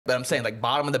But I'm saying, like,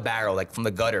 bottom of the barrel, like, from the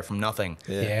gutter, from nothing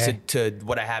to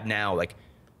what I have now, like,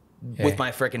 with my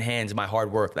freaking hands and my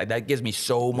hard work. Like, that gives me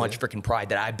so much freaking pride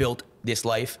that I built this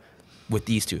life with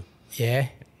these two. Yeah.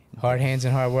 Hard hands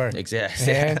and hard work.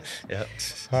 Exactly. Yeah. Yep.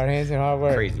 Hard hands and hard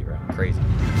work. Crazy, bro. Crazy.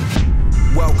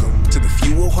 Welcome to the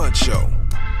Fuel Hunt Show.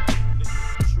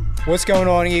 What's going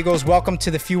on, Eagles? Welcome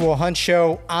to the Fuel Hunt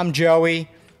Show. I'm Joey.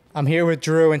 I'm here with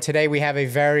Drew, and today we have a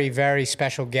very, very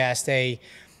special guest, a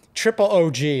triple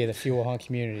OG of the Fuel Hunt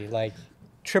community, like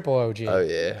triple OG. Oh,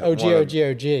 yeah.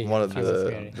 OG. One of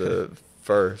the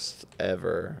first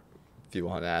ever Fuel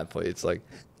Hunt athletes. Like,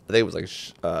 I think it was like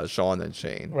Sean and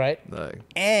Shane. Right. Like,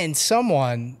 and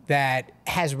someone that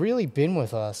has really been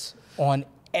with us on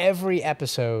every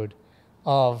episode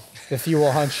of the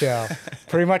Fuel Hunt Show.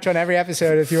 Pretty much on every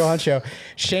episode of the Fuel Hunt Show.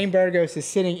 Shane Burgos is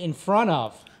sitting in front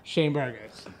of Shane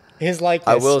Burgos. His likeness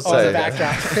I will say, on the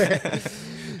backdrop.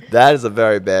 that is a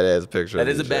very badass picture. That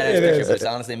is a badass picture, but it's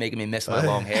honestly making me miss my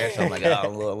long hair, so I'm like,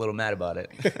 I'm a little mad about it.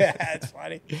 Yeah, it's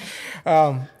funny.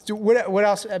 So what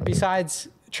else besides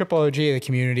triple OG of the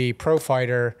community, pro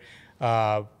fighter,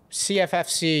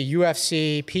 CFFC,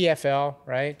 UFC, PFL,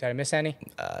 right? Did I miss any?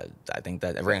 I think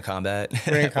that ring of combat.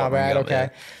 Ring of combat, okay.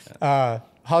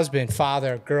 Husband,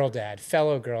 father, girl dad,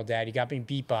 fellow girl dad. You got me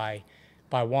beat by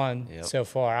one so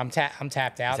far. I'm tapped out. I'm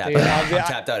tapped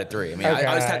out at 3. I mean, Okay,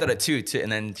 I was all tapped right. out at 2, and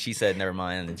then she said, never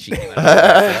mind, and then she came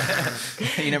out.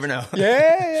 So, you never know.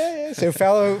 Yeah. So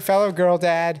fellow girl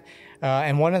dad,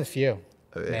 and one of the few.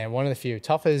 Oh, yeah. Man, one of the few.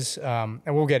 Tough as, and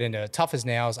we'll get into it, tough as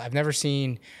nails. I've never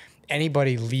seen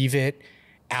anybody leave it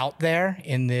out there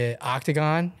in the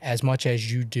octagon as much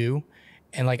as you do.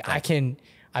 And like,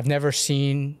 I've never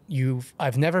seen you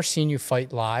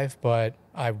fight live, but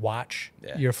I watch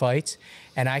your fights,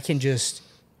 and I can just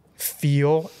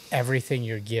feel everything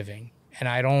you're giving. And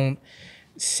I don't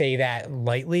say that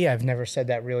lightly. I've never said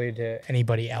that really to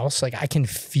anybody else. Like, I can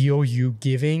feel you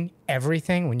giving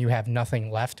everything when you have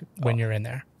nothing left when you're in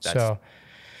there. So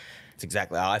it's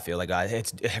exactly how I feel. Like,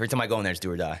 it's every time I go in there, it's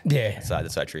do or die. Yeah.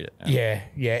 That's how I treat it. Yeah.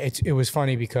 It was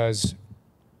funny because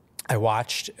I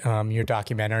watched your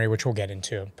documentary, which we'll get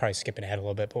into. Probably skipping ahead a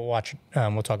little bit, but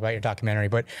we'll talk about your documentary.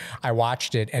 But I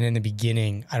watched it, and in the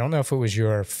beginning, I don't know if it was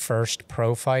your first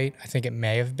pro fight. I think it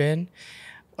may have been,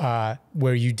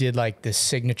 where you did like the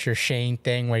signature Shane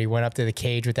thing, where you went up to the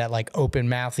cage with that like open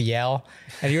mouth yell,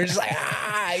 and you were just like,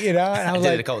 And I was did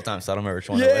like, it a couple times, so I don't remember which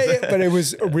one it was. Yeah, but it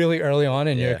was really early on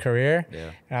in your career.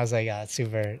 Yeah. And I was like, it's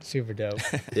super, super dope.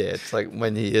 Yeah, it's like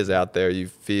when he is out there, you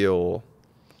feel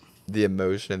the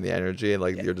emotion and the energy, and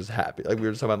like you're just happy. Like we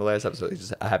were just talking about in the last episode, he's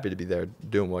just happy to be there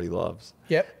doing what he loves.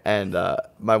 Yep. And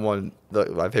my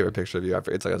favorite picture of you,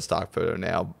 it's like a stock photo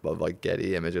now of like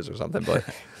Getty Images or something, but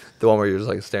the one where you're just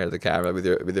like staring at the camera with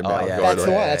your mouth guarded. That's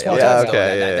the one. That's what yeah, I'm talking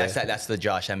okay, That's the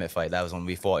Josh Emmett fight. That was when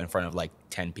we fought in front of like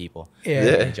 10 people. Yeah.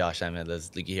 And Josh Emmett,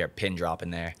 like you hear a pin drop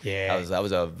in there. Yeah. That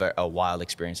was a wild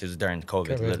experience. It was during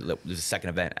COVID. It was the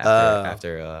second event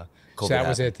after COVID. So that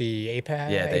was happened. at the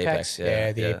Apex? Yeah, the Apex.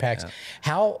 Yeah, the Apex.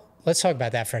 Yeah. Let's talk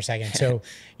about that for a second. So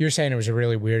you're saying it was a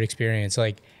really weird experience.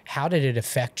 Like, how did it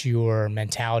affect your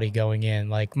mentality going in?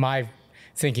 Like, my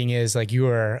thinking is like you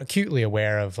were acutely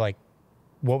aware of like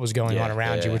what was going on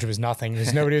around you, which was nothing.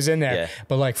 There's nobody was in there. Yeah.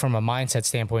 But like from a mindset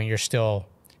standpoint, you're still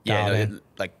dialed in.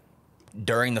 Like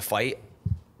during the fight,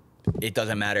 it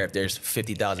doesn't matter if there's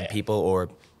 50,000 people or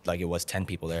like it was 10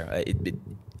 people there.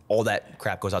 All that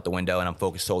crap goes out the window, and I'm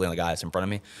focused solely on the guy that's in front of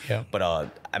me. Yeah. But I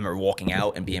remember walking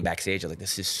out and being backstage. I was like,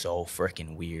 this is so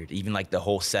freaking weird. Even like the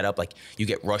whole setup, like you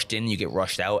get rushed in, you get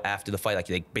rushed out after the fight. Like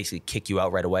they basically kick you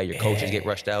out right away. Your coaches get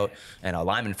rushed out, and a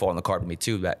lineman fall on the card with me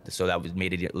too. So that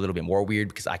made it a little bit more weird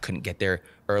because I couldn't get there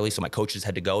early. So my coaches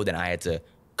had to go. Then I had to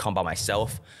come by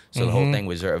myself. So the whole thing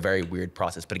was a very weird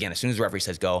process. But again, as soon as the referee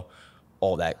says go,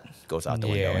 all that goes out the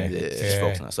window, and it's just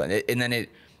focusing on us. And then it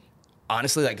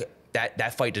honestly like.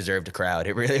 That fight deserved a crowd.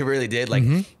 It really did. Like,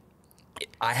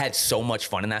 I had so much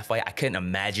fun in that fight. I couldn't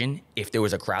imagine if there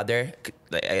was a crowd there.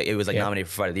 It was like nominated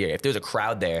for Fight of the Year. If there was a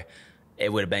crowd there,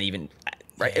 it would have been even,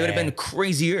 right? It would have been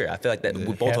crazier. I feel like that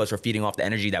both of us were feeding off the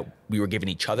energy that we were giving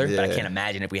each other. But I can't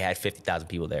imagine if we had 50,000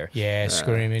 people there. Yeah,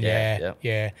 screaming.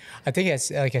 Yeah. I think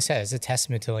it's, like I said, it's a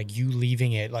testament to like you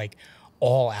leaving it like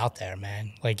all out there,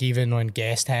 man. Like even when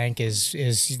gas tank is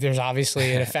there's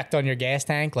obviously an effect on your gas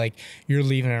tank. Like you're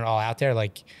leaving it all out there.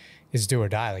 Like it's do or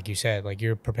die. Like you said, like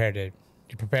you're prepared to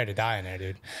die in there,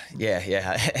 dude.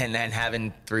 Yeah. And then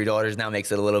having 3 daughters now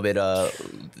makes it a little bit.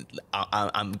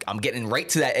 I'm getting right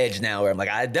to that edge now where I'm like,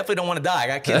 I definitely don't want to die. I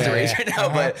got kids to raise right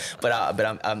now,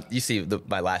 but I'm. You see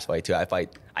my last fight too.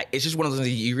 It's just one of those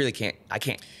things you really can't. I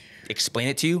can't explain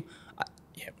it to you.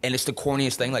 And it's the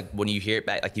corniest thing. Like when you hear it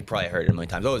back, like you probably heard it a million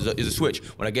times. Oh, it's a switch.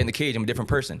 When I get in the cage, I'm a different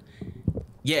person.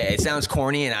 Yeah, it sounds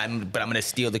corny, but I'm gonna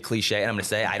steal the cliche and I'm gonna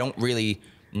say I don't really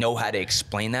know how to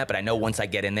explain that, but I know once I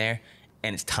get in there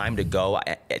and it's time to go,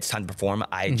 it's time to perform.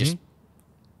 I just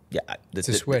it's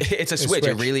a switch. It's a switch.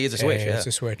 It really is a switch. Yeah, it's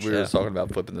a switch. We were talking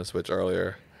about flipping the switch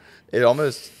earlier. It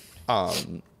almost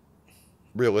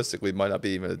realistically might not be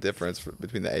even a difference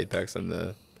between the Apex and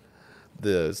the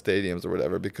stadiums or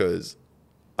whatever, because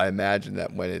I imagine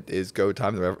that when it is go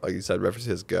time, like you said, referee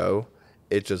says go,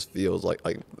 it just feels like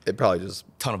it probably just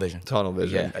tunnel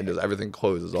vision, and just everything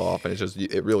closes off, and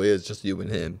it really is just you and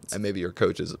him, and maybe your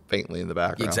coach is faintly in the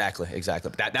background. Exactly.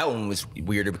 That one was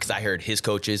weirder because I heard his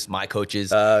coaches, my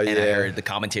coaches, and I heard the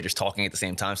commentators talking at the the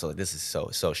same time. So like, this is so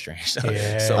strange. So I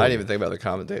didn't even think about the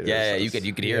commentators. Yeah, you could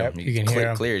hear them. You can hear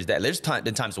them. Clear as that. There's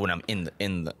been times when I'm in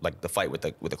the fight with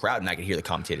the crowd and I could hear the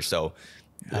commentators. So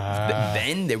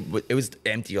then it was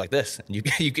empty like this. You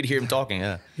could hear him talking.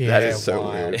 Yeah, that is so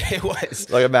weird. It was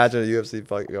like, imagine a UFC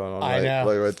fight going on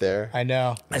right there. I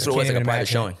know. That's what it was, like a private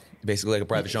showing. Basically like a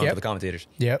private showing for the commentators.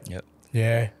 Yep.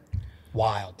 Yeah.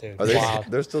 Wild, dude.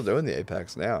 They're still doing the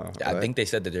Apex now. Right? I think they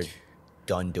said that they're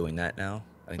done doing that now.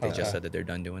 I think they just said that they're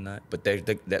done doing that. But they're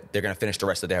going to finish the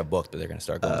rest of their book, but they're going to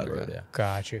start going the road. Yeah.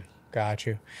 Got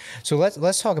you. So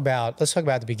let's talk about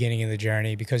the beginning of the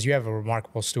journey, because you have a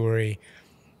remarkable story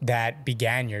that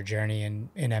began your journey in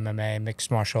MMA,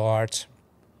 mixed martial arts.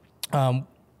 What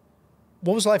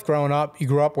was life growing up? You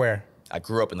grew up where? I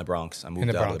grew up in the Bronx. I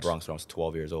moved out of the Bronx when I was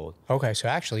 12 years old. Okay, so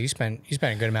actually you spent a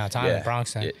good amount of time in the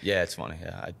Bronx then. Yeah, it's funny.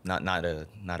 Yeah, not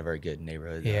a very good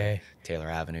neighborhood. Yeah. Taylor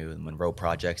Avenue, the Monroe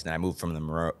Projects. Then I moved from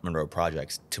the Monroe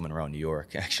Projects to Monroe, New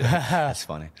York. Actually, that's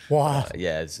funny. Wow.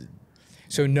 Yeah. It's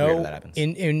so weird that happens.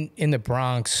 in the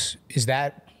Bronx, is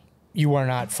that you were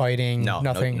not fighting? No,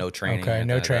 nothing. No training. Okay,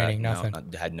 no training, nothing.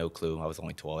 I had no clue. I was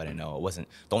only 12. I didn't know. It wasn't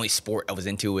the only sport I was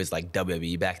into was like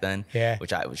WWE back then. Yeah.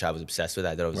 Which I was obsessed with.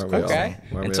 I thought it was okay.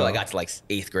 Until I got to like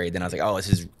 8th grade, then I was like, oh, this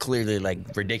is clearly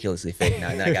like ridiculously fake now.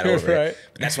 And then I got over it.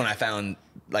 But that's when I found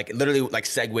like literally like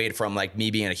segued from like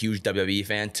me being a huge WWE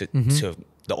fan to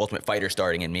the Ultimate Fighter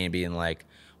starting and me being like,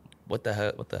 what the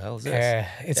hell is this? Yeah,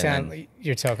 it sounds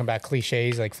you're talking about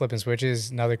cliches like flipping switches.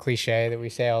 Another cliche that we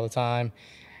say all the time.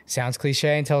 Sounds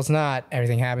cliche until it's not.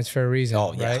 Everything happens for a reason.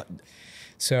 Oh yeah. Right?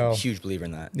 So huge believer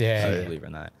in that. Yeah. Huge believer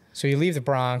in that. So you leave the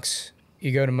Bronx,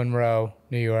 you go to Monroe,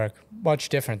 New York. Much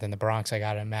different than the Bronx, I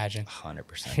gotta imagine.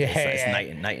 100%.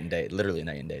 It's night and day. Literally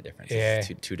night and day difference. Yeah.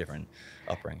 It's two different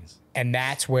upbringings. And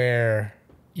that's where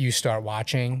you start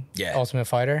watching Ultimate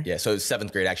Fighter? Yeah, so it was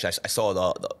 7th grade, actually. I saw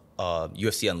the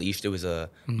UFC Unleashed. It was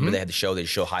remember they had the show, they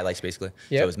show highlights, basically.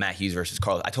 Yep. So it was Matt Hughes versus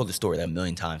Carlos. I told this story like a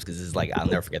million times because this is like, I'll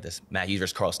never forget this. Matt Hughes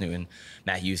versus Carlos Newton.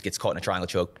 Matt Hughes gets caught in a triangle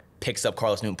choke, picks up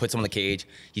Carlos Newton, puts him in the cage.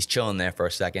 He's chilling there for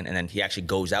a second, and then he actually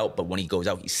goes out. But when he goes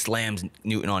out, he slams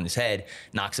Newton on his head,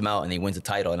 knocks him out, and he wins the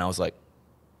title. And I was like,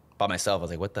 by myself, I was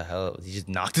like, what the hell? He just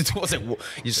knocked it. I was like,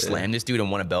 you just slammed this dude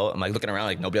and won a belt. I'm like looking around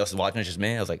like nobody else is watching, it's just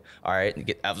me. I was like, all right.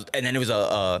 And then it was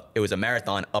a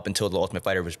marathon up until the Ultimate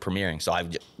Fighter was premiering. So I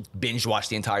binge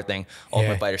watched the entire thing.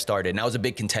 Ultimate Fighter started, and I was a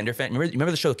big Contender fan. Remember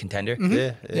the show Contender?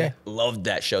 Yeah. Loved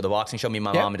that show. The boxing show. Me and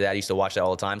my mom and dad used to watch that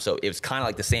all the time. So it was kind of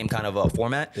like the same kind of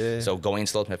format. Yeah. So going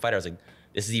into the Ultimate Fighter, I was like,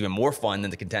 this is even more fun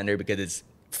than the Contender because it's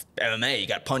MMA, you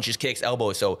got punches, kicks,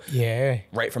 elbows. So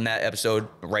right from that episode,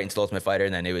 right into the Ultimate Fighter,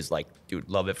 and then it was like, dude,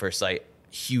 love it first sight.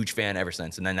 Huge fan ever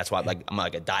since. And then that's why I'm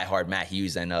like a diehard Matt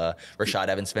Hughes and Rashad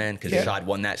Evans fan because Rashad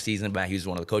won that season. Matt Hughes was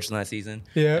one of the coaches in that season.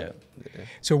 Yeah.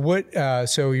 So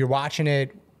so you're watching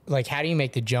it. Like, how do you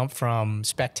make the jump from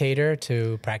spectator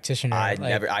to practitioner?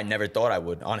 I never thought I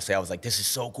would. Honestly, I was like, this is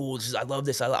so cool. I love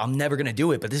this. I'm never gonna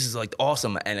do it, but this is like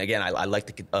awesome. And again, I like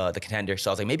the Contender,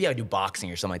 so I was like, maybe I'll do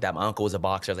boxing or something like that. My uncle was a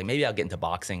boxer. I was like, maybe I'll get into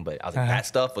boxing, but I was like, that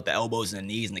stuff with the elbows and the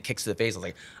knees and the kicks to the face. I was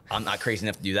like, I'm not crazy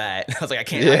enough to do that. I was like, I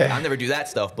can't. I'll never do that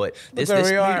stuff. But this,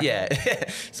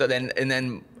 So then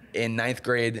in 9th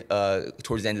grade,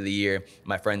 towards the end of the year,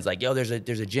 my friend's like, yo, there's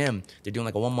a gym. They're doing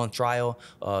like a 1-month trial.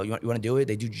 You want to do it?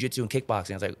 They do jiu-jitsu and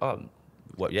kickboxing. I was like, oh,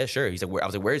 what? Yeah, sure. He's like, I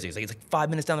was like, where is he? He's like, it's like 5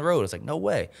 minutes down the road. I was like, no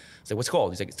way. I was like, what's it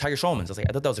called? He's like, it's Tiger Schulman's. I was like,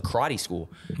 I thought that was a karate school.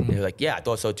 And they're like, yeah, I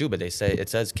thought so too, but it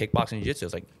says kickboxing and jiu-jitsu. I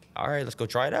was like, all right, let's go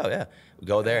try it out. Yeah. We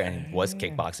go there, and it was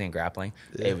kickboxing and grappling.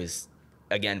 Yeah. It was,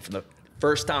 again, from the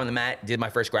first time on the mat, did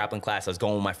my first grappling class. I was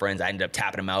going with my friends. I ended up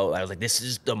tapping them out. I was like, this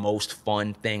is the most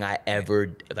fun thing I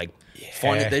ever,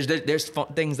 fun. There's fun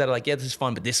things that are like, this is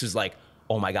fun, but this was like,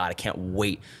 oh my God, I can't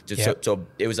wait. So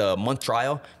it was a month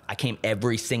trial. I came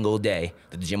every single day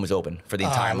that the gym was open for the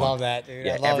entire month. I love that, dude.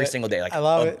 Yeah, every single day. Like, I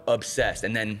love it. Obsessed.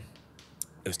 And then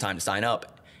it was time to sign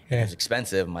up. It was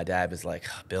expensive. My dad was like,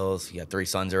 bills, he had 3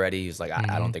 sons already. He was like,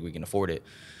 I don't think we can afford it.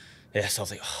 Yeah, so I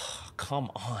was like, oh, come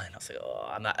on. I was like, oh,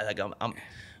 I'm not, like, I'm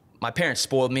my parents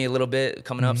spoiled me a little bit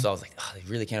coming up, so I was like, oh, they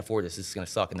really can't afford this. This is gonna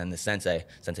suck. And then the Sensei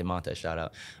Montez, shout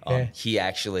out, he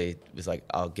actually was like,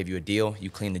 I'll give you a deal. You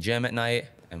clean the gym at night,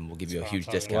 and we'll give you a huge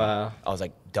discount. Wow. I was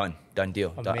like, done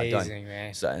deal. Amazing, done.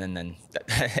 man. So, and then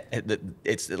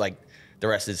it's like the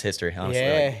rest is history, honestly.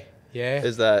 Yeah, Like, yeah.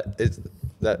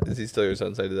 Is he still your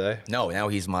sensei today? no, now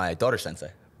he's my daughter's Sensei.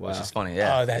 Which Wow. is funny,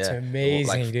 yeah. Oh, that's amazing,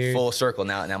 like, dude. Full circle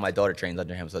now. Now my daughter trains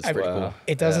under him, so it's pretty cool.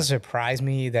 It doesn't surprise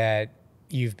me that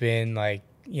you've been like,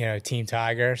 Team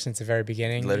Tiger since the very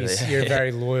beginning. Literally. You're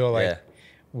very loyal. Like Yeah.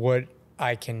 what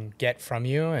I can get from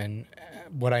you and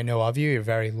what I know of you, you're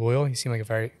very loyal. You seem like a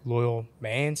very loyal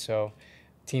man. So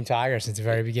Team Tiger since the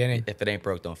very beginning. If it ain't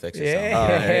broke, don't fix it.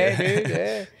 Yeah, So. dude,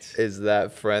 yeah. Is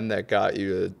that friend that got you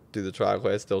to do the trial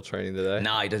class still training today?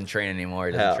 No, he doesn't train anymore.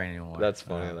 He Hell, doesn't train anymore. that's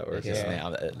funny how that works. It's just Yeah.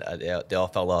 me. They all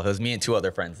fell off. It was me and 2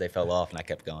 other friends. They fell off, and I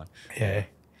kept going. Yeah.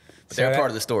 But they're part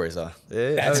of the story, so.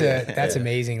 Yeah, That's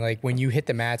amazing. Like when you hit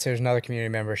the mats, there's another community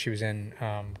member. She was in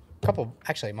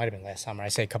actually it might have been last summer. I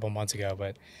say a couple months ago,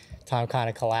 but time kind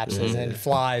of collapses and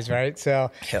flies, right?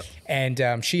 So, Yep.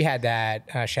 and she had that,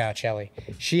 shout out Shelly.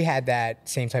 She had that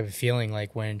same type of feeling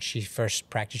like when she first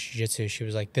practiced jiu-jitsu, she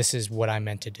was like, this is what I'm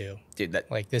meant to do. Dude,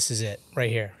 Like, this is it right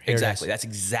here. Here it exactly. is. That's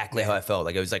exactly how I felt.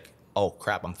 Like, it was like, oh,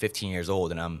 crap, I'm 15 years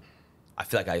old, and I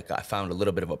feel like I found a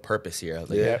little bit of a purpose here. I was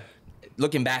like, Yeah.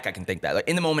 Looking back, I can think that. Like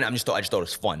in the moment, I just thought it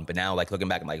was fun. But now, like looking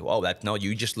back, I'm like, oh, no,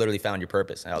 you just literally found your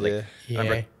purpose. And I was like, Yeah.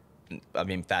 remember, I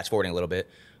mean, fast forwarding a little bit,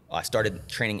 I started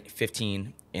training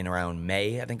 15 in around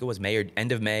May. I think it was May or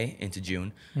end of May into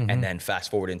June, and then fast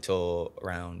forward until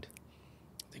around,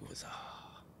 I think it was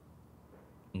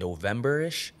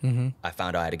November-ish. I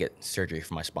found out I had to get surgery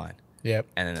for my spine. Yep.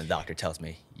 And then the doctor tells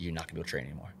me, you're not gonna be able to train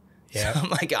anymore. Yeah. So I'm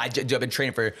like, I've been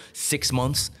training for 6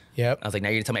 months. Yep. I was like, now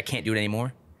you're gonna tell me I can't do it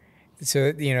anymore?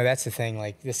 So, that's the thing.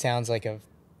 Like, this sounds like a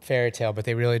fairy tale, but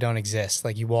they really don't exist.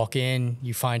 Like, you walk in,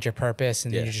 you find your purpose,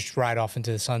 and then Yeah. you just ride off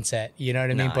into the sunset. You know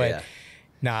what I mean? Nah, But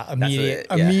yeah. immediate,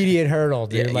 yeah. immediate hurdle,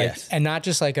 dude. Yeah, like, yes. and not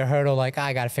just like a hurdle, like,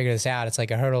 I got to figure this out. It's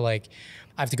like a hurdle, like,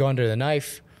 I have to go under the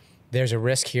knife. There's a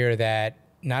risk here that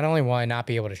not only will I not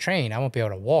be able to train, I won't be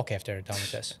able to walk after I'm done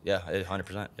with this. Yeah,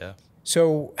 100%. Yeah.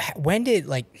 So, when did,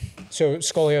 so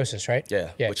scoliosis, right? Yeah.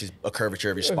 Which is a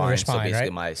curvature of your spine. your So spine, basically,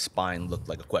 right? my spine looked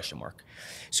like a question mark.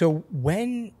 So,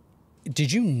 when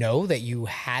did you know that you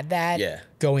had that Yeah.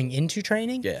 going into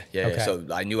training? Yeah. Okay. So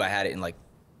I knew I had it in like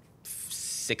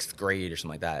 6th grade or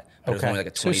something like that. But it was Okay. only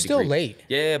like a So 20 it's still degree. late.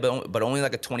 Yeah, but only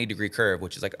like a 20-degree curve,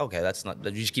 which is like, okay, that's not,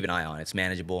 you just keep an eye on it. It's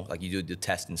manageable. Like you do the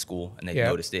test in school, and they Yeah.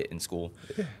 noticed it in school.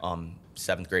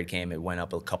 7th grade came, it went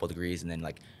up a couple degrees, and then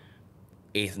like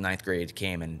 8th and 9th grade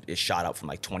came, and it shot up from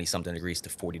like 20-something degrees to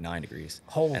 49 degrees.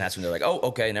 Holy. And that's when they're like, oh,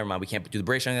 okay, never mind. We can't do the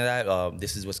brace or anything like that.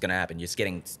 This is what's going to happen. It's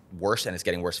getting worse, and it's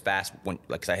getting worse fast.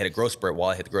 Because I hit a growth spurt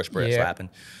while I hit the growth spurt. That's Yeah. what happened.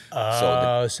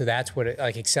 Oh, so that's what it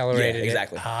accelerated. Yeah,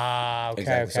 exactly. It. Ah, okay,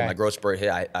 Exactly. So okay. my growth spurt hit.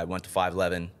 I went to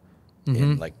 5'11"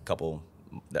 in like a couple.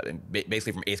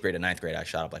 Basically from 8th grade to 9th grade, I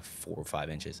shot up like 4 or 5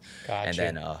 inches. Gotcha.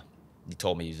 And then he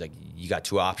told me, he's like, you got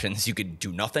 2 options. You could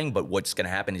do nothing, but what's going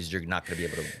to happen is you're not going to be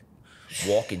able to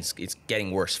walk, and it's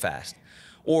getting worse fast,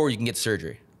 or you can get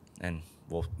surgery, and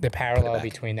we'll The parallel back.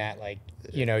 between that,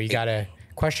 you got a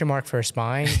question mark for a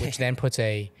spine, which then puts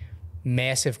a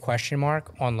massive question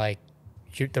mark on the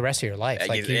rest of your life.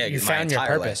 Like you my found your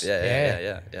entire life. purpose.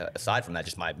 Yeah. Aside from that,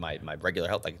 just my regular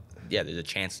health, there's a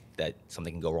chance that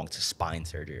something can go wrong. It's a spine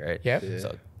surgery, right? Yep. Yeah.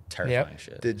 So terrifying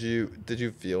shit. Did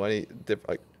you feel any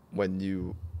like when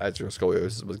you, as your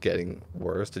scoliosis was getting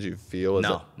worse, did you feel as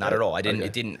No, a- not at all. I didn't. Okay.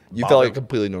 It didn't. You bother- felt like a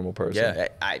completely normal person. Yeah,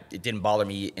 it didn't bother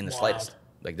me in the slightest.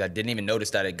 Like I didn't even notice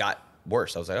that it got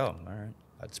worse. I was like, oh, all right,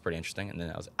 that's pretty interesting. And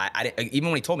then I didn't, even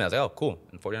when he told me, I was like, oh, cool,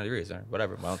 and 49 degrees, or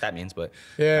whatever. Well, what that means, but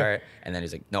Yeah. all right. And then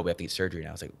he's like, no, we have to get surgery now.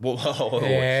 I was like, whoa,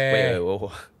 Yeah. wait,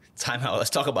 whoa. Time out. Let's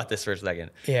talk about this for a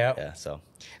second. Yeah. Yeah. So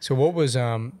So what was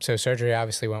so surgery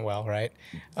obviously went well, right?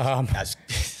 as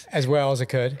As well as it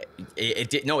could. it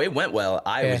did. No, it went well.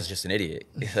 I Yeah. was just an idiot.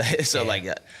 So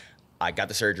I got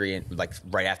the surgery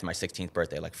right after my 16th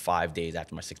birthday, like 5 days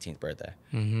after my 16th birthday.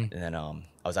 And then I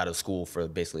was out of school for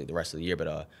basically the rest of the year.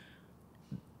 But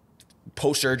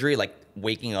post surgery, like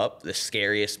waking up, the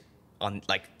scariest,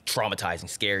 traumatizing,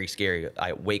 scary.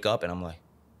 I wake up and I'm like,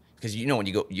 because when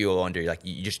you go under, like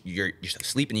you're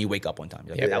sleeping and you wake up one time.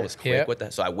 You're like, Yep. that was quick. Yep. What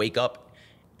the? So I wake up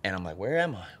and I'm like, where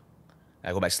am I?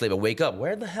 I go back to sleep. I wake up.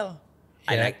 Where the hell?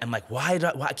 Yeah. And I'm like, why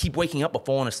I keep waking up but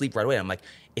falling asleep right away? I'm like,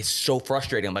 it's so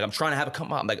frustrating. I'm like, I'm trying to have a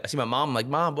come up. I'm like, I see my mom. I'm like,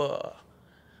 Mom,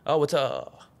 oh, what's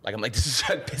up? Like I'm like, this is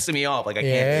like, pissing me off. Like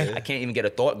I can't even get a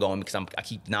thought going because I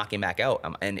keep knocking back out.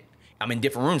 And I'm in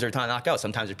different rooms every time I knock out.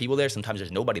 Sometimes there's people there, sometimes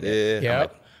there's nobody there. Yeah.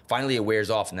 Like, finally it wears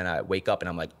off, and then I wake up and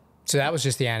I'm like, So that was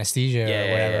just the anesthesia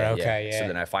or whatever. Okay, yeah. So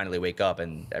then I finally wake up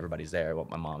and everybody's there,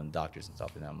 my mom and doctors and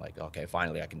stuff, and I'm like, okay,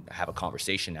 finally I can have a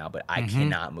conversation now, but I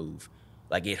cannot move.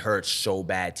 Like it hurts so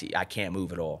bad. I can't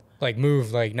move at all. Like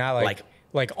move, like not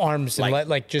like arms and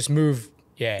like just move.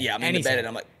 Yeah. Yeah, I'm in the bed and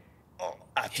I'm like, oh,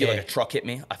 I feel like a truck hit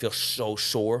me. I feel so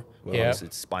sore. Yeah.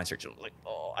 It's spine surgery. I'm like,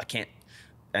 oh, I can't.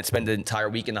 And spend the entire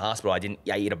week in the hospital. I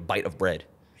ate a bite of bread.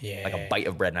 Yeah. Like a bite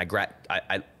of bread.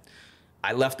 And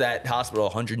I left that hospital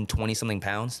 120 something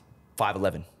pounds,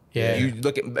 5'11". Yeah. You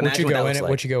look at, imagine what that looks like.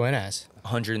 What'd you go in as?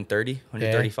 130,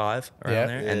 135 around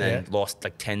there. And then lost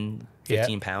like 10,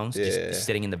 15 pounds just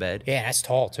sitting in the bed. Yeah, that's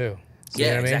tall too. Yeah,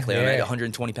 You know what exactly. I mean? I'm Yeah. at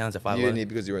 120 pounds at 5'11". You didn't eat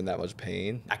because you were in that much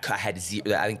pain. I had zero.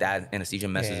 I think that anesthesia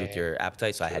messes with your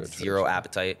appetite, so I had zero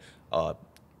appetite.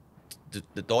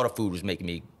 The thought of food was making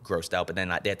me grossed out, but then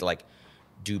they had to like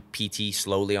do PT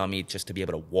slowly on me just to be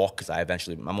able to walk because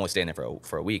I'm only staying there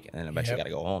for a week, and then eventually got to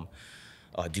go home.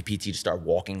 Do PT to start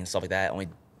walking and stuff like that. I only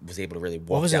was able to really walk.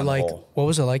 What was down it like? the hall. What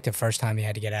was it like the first time you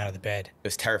had to get out of the bed? It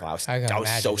was terrifying. I I was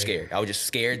imagine, so dude. scared. I was just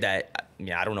scared that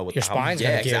I don't know what Your spine's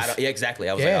gonna give. Yeah, exactly.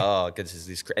 I was like, oh, this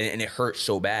is and it hurt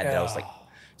so bad that I was like,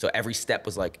 so every step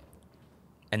was like,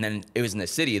 and then it was in the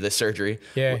city, the surgery.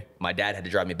 Yeah. My dad had to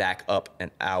drive me back up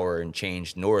an hour and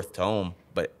change north to home,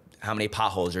 but how many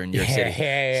potholes are in New York City?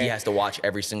 Yeah. He has to watch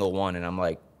every single one, and I'm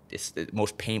like, it's the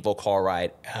most painful car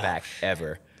ride back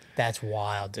ever. That's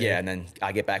wild, dude. Yeah, and then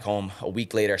I get back home a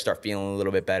week later, I start feeling a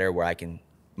little bit better where I can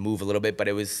move a little bit, but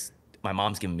it was, my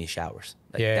mom's giving me showers.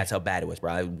 Like, that's how bad it was,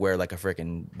 bro. I wear like a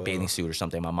freaking bathing suit or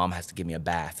something. My mom has to give me a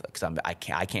bath because I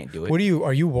can't do it.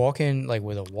 Are you walking like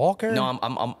with a walker? No,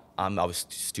 I was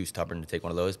just too stubborn to take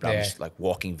one of those, but I'm just like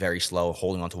walking very slow,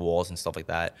 holding onto walls and stuff like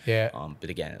that. Yeah. But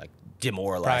again, like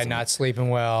demoralizing. Probably not sleeping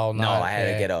well. No, I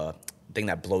had to get a thing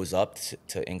that blows up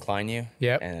to incline you.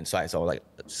 Yep. And so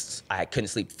I couldn't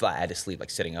sleep flat. I had to sleep like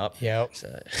sitting up. Yep.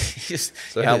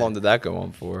 So how long did that go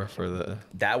on for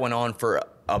That went on for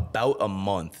about a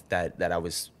month that I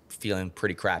was feeling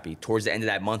pretty crappy. Towards the end of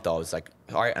that month, I was like,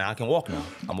 all right, and I can walk now.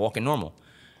 I'm walking normal.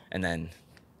 And then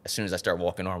as soon as I start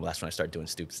walking normal, that's when I start doing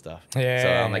stupid stuff. Yeah, so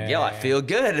I'm like, I feel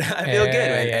good. I feel good.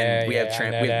 And we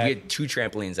had 2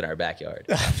 trampolines in our backyard.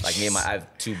 Like I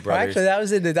have 2 brothers. Well, actually, that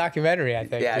was in the documentary, I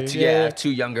think. Yeah, dude. I have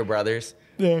 2 younger brothers.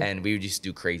 Yeah. And we would just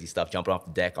do crazy stuff, jumping off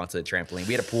the deck onto the trampoline.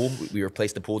 We had a pool. We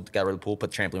replaced the pool, got rid of the pool, put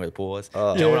the trampoline where the pool was.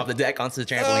 Jumping off the deck onto the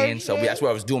trampoline. So that's what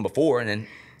I was doing before. And then,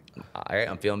 all right,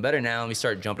 I'm feeling better now. And we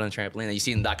started jumping on the trampoline. And you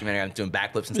see in the documentary, I'm doing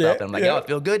backflips and stuff. And I'm like, I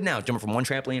feel good now. Jumping from one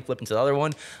trampoline, flipping to the other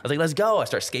one. I was like, let's go. I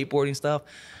start skateboarding stuff.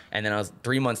 And then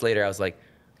 3 months later, I was like,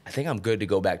 I think I'm good to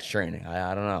go back to training.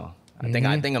 I don't know. I think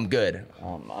I'm good.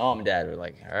 My mom and dad were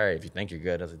like, all right, if you think you're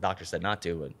good, as the doctor said not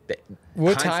to. But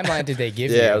what timeline did they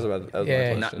give you? Yeah, that was my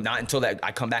question. Not until that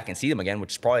I come back and see them again,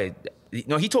 which is probably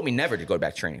no. He told me never to go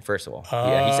back to training. First of all,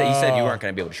 yeah, he said you weren't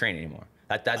going to be able to train anymore.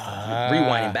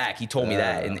 Rewinding back, he told me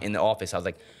that in the office. I was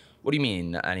like, what do you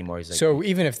mean not anymore? He's like, so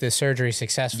even if the surgery's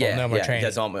successful, no more training. He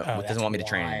doesn't want me to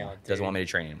train anymore. Doesn't want me to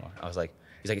train anymore. I was like,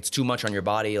 he's like, it's too much on your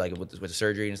body, like with the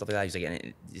surgery and stuff like that. He's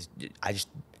like, I just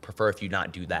prefer if you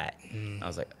not do that. I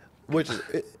was like. Which is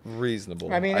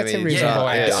reasonable. I mean, it's a reasonable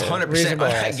ask.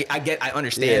 100%. I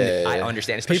understand. I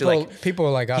understand. Especially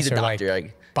people like us he's a are doctor,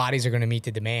 like bodies are going to meet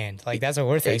the demand. Like that's what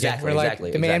we're thinking. Exactly. We're like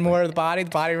demand more of the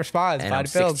body responds. And body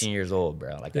I'm builds. 16 years old,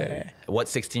 bro. Like what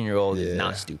 16-year-old is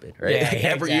not stupid, right? Yeah,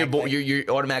 Every year, exactly. you're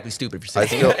automatically stupid if you're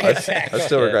 16. I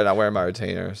still regret not wearing my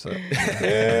retainer. So same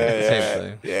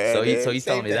thing. Yeah, so he's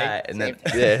telling me that, and then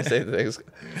same thing.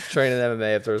 Training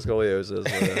MMA after scoliosis.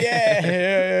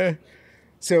 Yeah.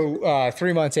 So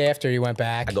 3 months after you went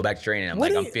back, I go back to training.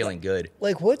 I'm feeling good.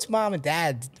 Like, what's mom and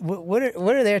dad? What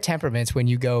are their temperaments when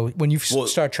you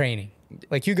start training?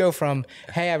 Like, you go from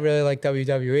hey, I really like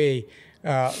WWE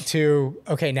to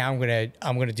okay, now I'm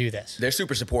gonna do this. They're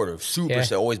super supportive.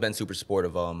 They've always been super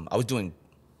supportive. I was doing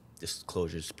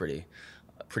disclosures pretty.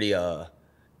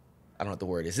 I don't know what the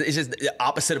word is. It's just the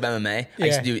opposite of MMA. I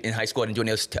used to do in high school. I didn't do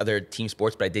any other team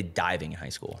sports, but I did diving in high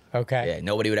school. Okay. Yeah,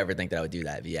 nobody would ever think that I would do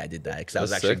that. But yeah, I did that because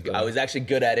I was actually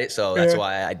good at it. So that's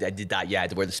why I did that. Yeah, I had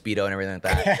to wear the Speedo and everything like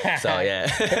that. So yeah.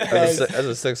 As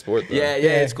a sick sport, though. Yeah,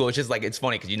 it's cool. It's just like it's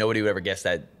funny because nobody would ever guess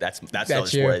that's the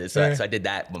sport. So I did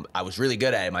that. I was really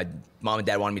good at it. My mom and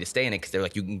dad wanted me to stay in it because they're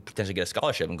like, you can potentially get a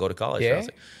scholarship and go to college. Yeah. So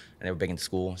and they were big into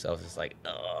school. So I was just like,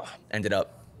 ended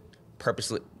up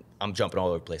purposely. I'm jumping all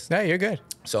over the place. No, you're good.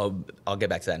 So I'll get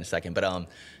back to that in a second. But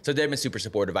so they've been super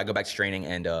supportive. I go back to training,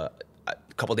 and a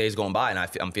couple days going by and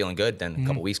I'm feeling good. Then a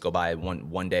couple weeks go by.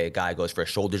 One day a guy goes for a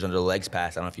shoulders under the legs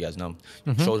pass. I don't know if you guys know.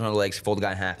 Shoulders under the legs, fold the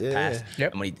guy in half, pass.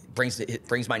 Yep. And when he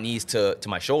brings my knees to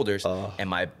my shoulders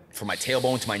and from my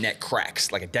tailbone to my neck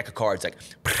cracks like a deck of cards. Like,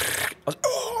 I was,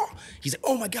 oh. He's like,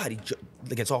 oh my God. He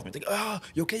gets off me. He's like, oh,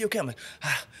 you okay? You okay? I'm like,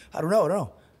 I don't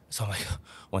know. So I'm like,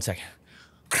 1 second.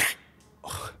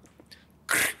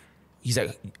 He's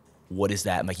like, what is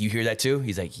that? I'm like, you hear that too?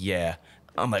 He's like, yeah.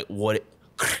 I'm like, what?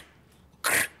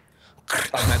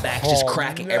 Like my back's just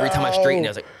cracking every time I straighten it.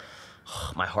 I was like,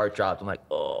 my heart dropped. I'm like,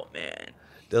 oh man.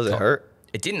 Does it hurt?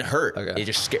 It didn't hurt. Okay. It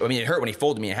just scared. I mean, it hurt when he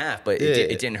folded me in half, but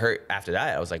it didn't hurt after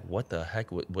that. I was like, what the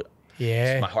heck? What?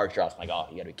 Yeah. So my heart drops. I'm like, oh,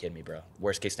 you gotta be kidding me, bro.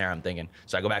 Worst case scenario, I'm thinking.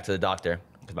 So I go back to the doctor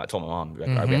because I told my mom, like,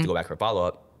 all right, we have to go back for a follow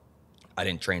up. I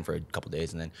didn't train for a couple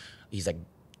days, and then he's like,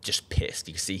 just pissed.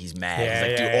 You can see he's mad. Yeah,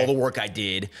 he's like, dude, all the work I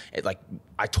did,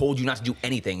 I told you not to do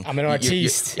anything. I'm an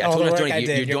artiste. I told you not to do All the work I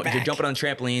anything. did, You're you're jumping on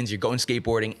trampolines, you're going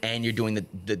skateboarding, and you're doing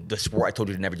the sport I told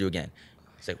you to never do again.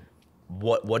 He's like,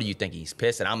 what do you think? He's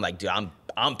pissed, and I'm like, dude,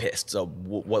 I'm pissed. So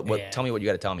what? Yeah. Tell me what you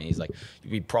got to tell me. He's like,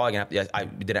 we probably gonna have to.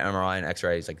 We did an MRI and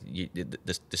X-ray. He's like,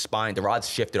 the spine, the rod's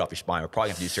shifted off your spine. We're probably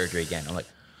gonna have to do surgery again. I'm like,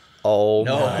 Oh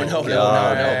no.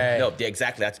 God. Yeah,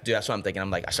 exactly. That's what I'm thinking. I'm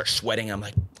like, I start sweating. I'm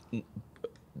like,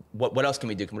 what else can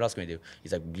we do? What else can we do?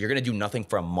 He's like, you're gonna do nothing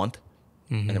for a month,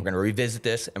 and then we're gonna revisit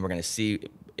this, and we're gonna see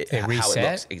how it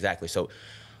looks. Exactly. So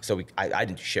I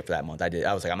didn't do shit for that month.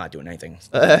 I was like, I'm not doing anything.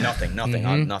 Nothing.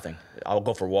 Nothing. I'll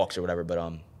go for walks or whatever. But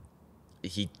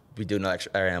we do another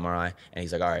MRI, and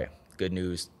he's like, all right, good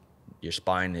news. Your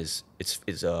spine is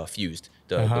fused.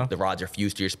 The rods are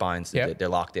fused to your spine. So they're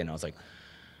locked in. I was like,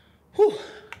 whew.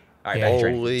 All right, back to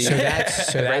training. Holy. So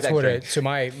that's back what to it. So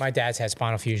my dad's had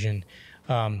spinal fusion.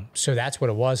 So that's what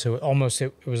it was. So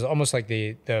it was almost like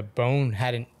the bone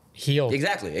hadn't healed.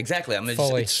 Exactly. I mean,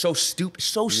 Fully. it's so stupid.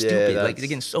 Like that's-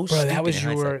 again, so Bro,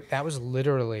 stupid. that was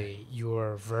literally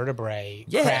your vertebrae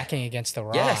Yeah. cracking against the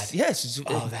rod. Yes.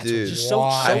 Oh, that's Dude. just so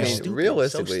wild. I mean, stupid.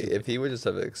 realistically, So stupid. if he would just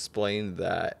have explained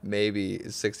that, maybe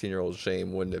 16-year-old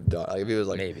Shane wouldn't have done. Like if he was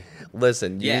like, Maybe.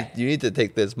 listen, Yeah. you need to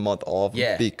take this month off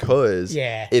Yeah. because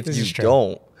Yeah, if this you is true.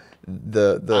 don't,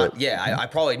 I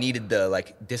probably needed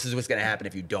this is what's gonna happen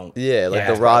if you don't. the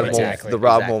that's rod probably won't exactly. the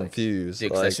rod Exactly. won't fuse. Dude,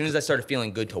 'cause like, as soon as I started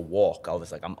feeling good to walk, I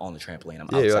was like, I'm on the trampoline. I'm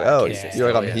yeah, outside. you're like, oh, I can't sit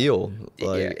you're like, still. I'm healed. Yeah,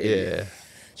 Like, yeah.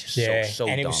 Just Yeah, so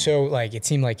and it dumb. was so like it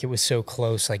seemed like it was so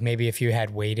close. Like maybe if you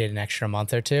had waited an extra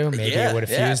month or two, maybe it would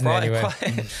have fused. probably, And then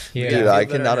probably. yeah, Dude, Yeah. I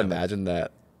Better cannot now. imagine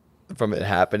that from it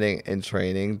happening in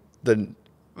training. Then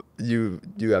you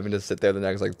having to sit there the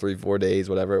next like 3-4 days,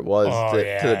 whatever it was, Oh, to the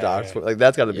yeah, doctor. yeah. Like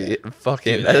that's got to be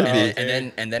fucking. Dude, That'd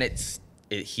be. and then it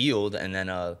healed, and then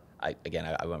I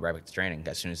went right back to training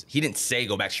as soon as he didn't say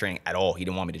go back to training at all. He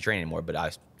didn't want me to train anymore, but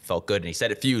I felt good, and he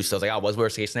said it fused. So I was like, oh, what's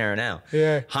worst case scenario now?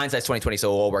 Yeah. Hindsight's 2020, so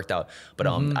it all worked out. But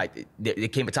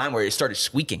it came a time where it started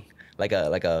squeaking like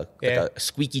a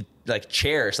squeaky like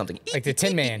chair or something. like the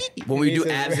Tin Man. When we do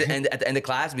abs at the end of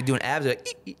class, we doing abs.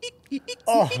 Like,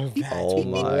 Oh, that's Oh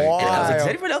my and I was like, wild. does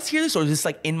anyone else hear this, or is this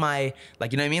like in my,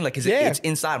 like, you know what I mean? Like, Yeah. it's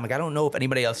inside. I'm like, I don't know if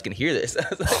anybody else can hear this.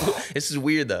 This is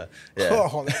weird though. Yeah.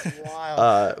 Oh, that's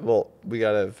wild. Well, we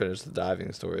gotta finish the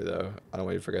diving story though. I don't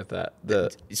want you to forget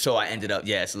that. So I ended up,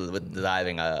 so with the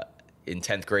diving, in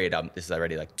 10th grade, this is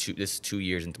already like 2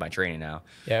 years into my training now.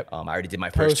 Yep. I already did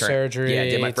my first Post-surgery, Yeah, I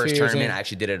did my 2 first years tournament. in. I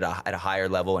actually did it at a higher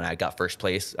level, and I got first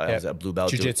place. I was a blue belt.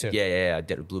 Jiu-jitsu. Yeah. I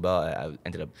did a blue belt. I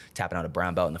ended up tapping out a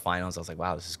brown belt in the finals. I was like,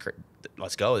 wow, this is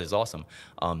let's go. This is awesome.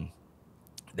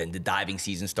 Then the diving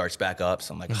season starts back up.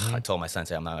 So I'm like, I told my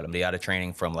sensei, I'm gonna be out of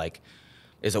training from like,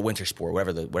 it's a winter sport,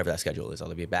 whatever that schedule is.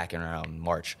 I'll be back in around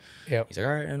March. Yep. He's like,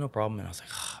 all right, no problem. And I was like,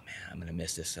 oh man, I'm gonna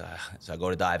miss this. So I go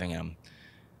to diving, and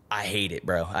I hate it,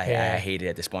 bro. I hate it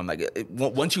at this point. I'm like,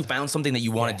 once you found something that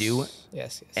you want to do,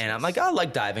 Yes. and I'm like, I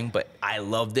like diving, but I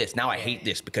love this. Now I hate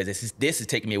this because this is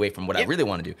taking me away from what I really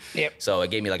want to do. Yep. So it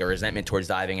gave me like a resentment towards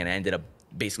diving, and I ended up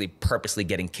basically purposely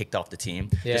getting kicked off the team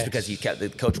Yes. just because the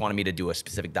coach wanted me to do a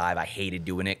specific dive. I hated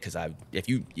doing it because if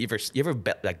you ever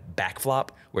like back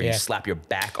flop where you Yeah. slap your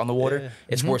back on the water,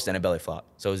 it's worse than a belly flop.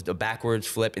 So it's a backwards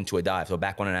flip into a dive, so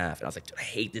back 1.5. And I was like, dude, I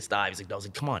hate this dive. I was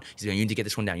like, come on. He's like, you need to get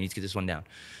this one down. You need to get this one down.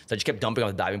 So I just kept dumping on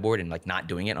the diving board and like not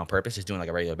doing it on purpose, just doing like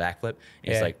a regular backflip.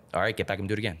 And he's like, all right, get back and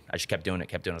do it again. I just kept doing it.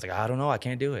 I was like, I don't know, I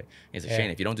can't do it. He's like, Yeah. Shane,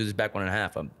 if you don't do this back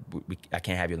 1.5, I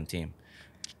can't have you on the team.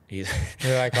 You're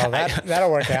like, oh,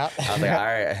 that'll work out. I was like, all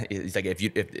right. He's like,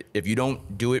 if you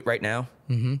don't do it right now,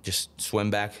 just swim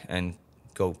back and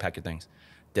go pack your things.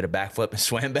 Did a backflip and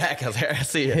swam back. I was like, I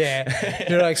see you. Yeah.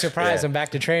 You're like, surprised, Yeah. I'm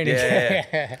back to training.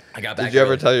 Yeah. I got back. Did you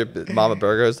ever early. tell your Mama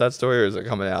Burgos that story, or is it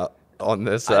coming out? on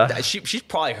this. She's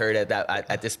probably heard it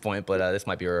at this point, but this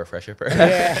might be a refresher for her.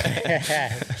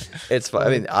 Yeah. It's fun. I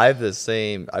mean, I have the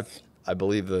same. I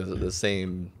believe the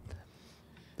same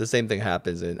thing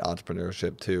happens in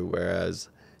entrepreneurship too. Whereas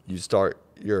you start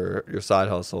your side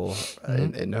hustle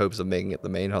in hopes of making it the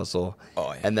main hustle,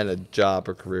 and then a job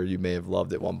or career you may have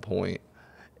loved at one point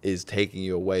is taking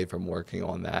you away from working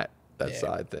on that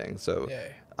side thing. So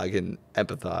I can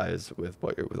empathize with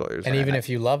what you're saying. And even if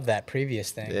you love that previous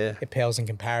thing, Yeah. it pales in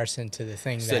comparison to the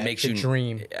thing So that it makes the you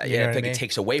dream. Yeah, You know I what think I mean? it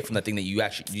takes away from the thing that you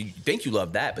think you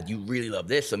love that, but you really love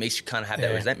this. So it makes you kind of have that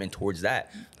Yeah. resentment towards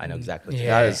that. I know exactly. What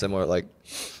Yeah. That is similar. Like,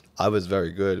 I was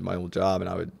very good at my old job, and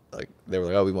I would they were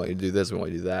like, "Oh, we want you to do this, we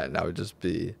want you to do that," and I would just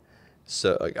be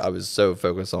so I was so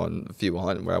focused on Few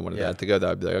Hunt where I wanted that to go that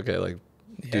I'd be like, okay, like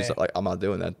do something. Like, I'm not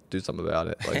doing that. Do something about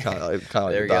it. Like kind of like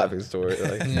There a you go. diving story.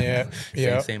 Like,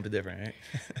 Yeah. Same but different, right?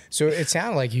 So it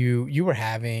sounded like you were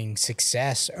having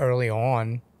success early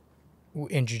on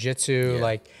in jiu-jitsu. Yeah.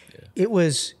 Like it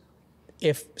was,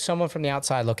 if someone from the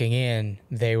outside looking in,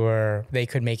 they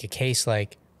could make a case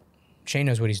like Shane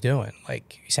knows what he's doing.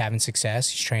 Like he's having success.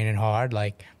 He's training hard.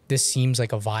 Like this seems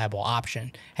like a viable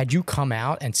option. Had you come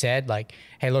out and said like,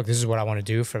 hey, look, this is what I want to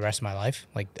do for the rest of my life.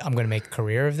 Like I'm going to make a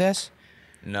career of this.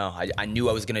 No, I knew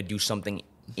I was gonna do something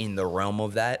in the realm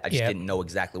of that. I just didn't know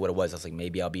exactly what it was. I was like,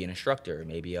 maybe I'll be an instructor,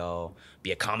 maybe I'll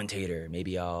be a commentator,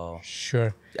 maybe I'll.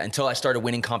 Sure. Until I started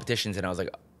winning competitions, and I was like,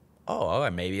 oh, all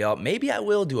right, maybe I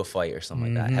will do a fight or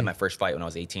something like that. I had my first fight when I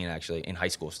was 18, actually, in high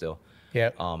school still.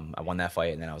 Yep. I won that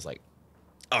fight, and then I was like,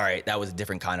 all right, that was a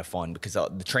different kind of fun, because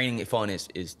the training fun is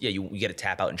you get to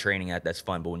tap out in training, that's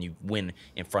fun. But when you win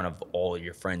in front of all of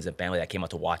your friends and family that came out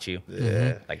to watch you,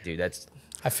 like, dude, that's.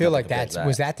 I feel like compared to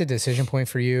was that the decision point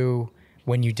for you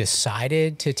when you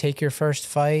decided to take your first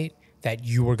fight, that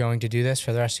you were going to do this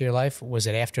for the rest of your life? Was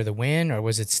it after the win, or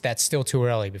was it that's still too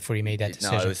early before you made that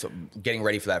decision? No, it was getting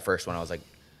ready for that first one. I was like,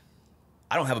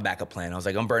 I don't have a backup plan. I was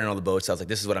like, I'm burning all the boats. I was like,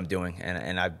 this is what I'm doing,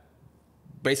 and I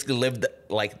basically lived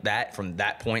like that from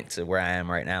that point to where I am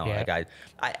right now. Yeah. Like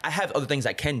I have other things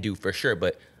I can do for sure,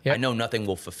 but I know nothing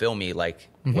will fulfill me like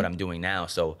what I'm doing now.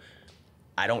 So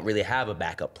I don't really have a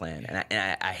backup plan,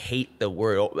 and I hate the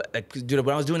word. Like, dude,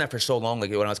 when I was doing that for so long, like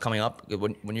when I was coming up,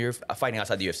 when you're fighting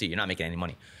outside the UFC, you're not making any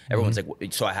money. Everyone's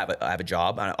like, so I have a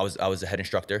job. I was the head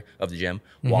instructor of the gym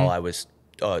while I was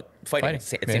fighting at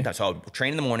the same time. So I would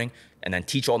train in the morning and then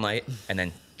teach all night and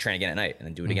then train again at night and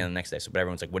then do it again the next day. So, but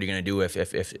everyone's like, what are you gonna do if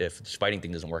this fighting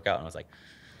thing doesn't work out? And I was like,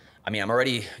 I mean, I'm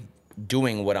already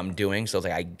doing what I'm doing, so I was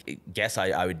like, I guess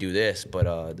I would do this, but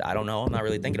I don't know. I'm not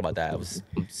really thinking about that. I was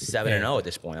 7-0 at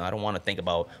this point. I don't want to think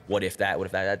about what if that.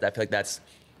 I feel like that's.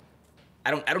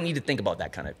 I don't need to think about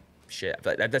that kind of shit. I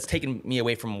feel like that's taking me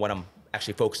away from what I'm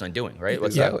actually focused on doing. Right?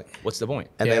 What's the point?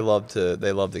 and they love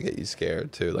to get you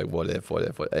scared too. Like, what if,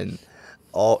 and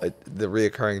the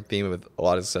reoccurring theme with a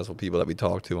lot of successful people that we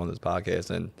talk to on this podcast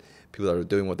and people that are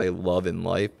doing what they love in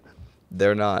life,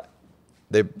 they're not.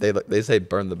 They say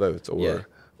burn the boats,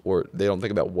 or they don't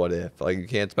think about what if. Like, you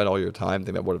can't spend all your time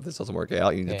thinking about what if this doesn't work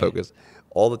out. You need to focus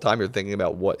all the time. You're thinking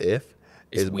about what if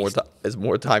is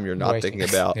more time you're not thinking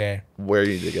about where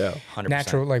you need to go. 100%.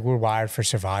 Natural, like we're wired for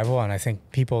survival, and I think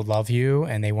people love you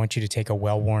and they want you to take a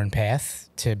well-worn path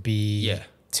to be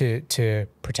to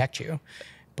protect you,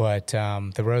 but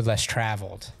the road less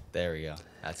traveled. There we go.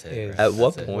 That's it. At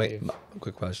what point?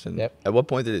 Quick question. Yep. At what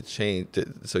point did it change?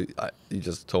 So you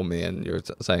just told me, and you're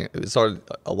saying it started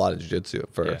a lot of jiu-jitsu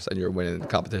at first, and you were winning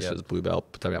competitions, blue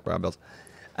belt, brown belts.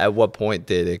 At what point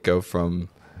did it go from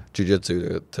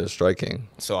jiu-jitsu to striking?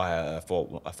 So I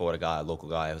fought a guy, a local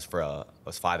guy. I was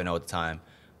 5-0 at the time,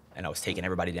 and I was taking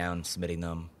everybody down, submitting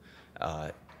them.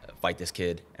 Fight this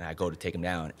kid, and I go to take him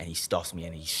down, and he stuffs me,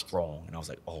 and he's strong, and I was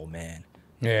like, oh man.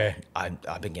 Yeah.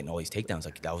 I've been getting all these takedowns.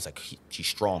 Like, that was like, she's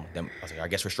strong. Then I was like, I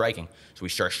guess we're striking. So we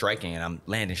start striking, and I'm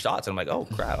landing shots, and I'm like, oh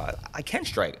crap, I can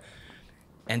strike.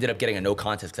 Ended up getting a no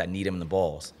contest because I need him in the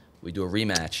balls. We do a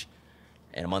rematch,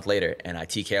 and a month later, and I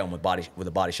TKO him with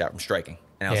a body shot from striking.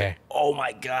 And I was like, oh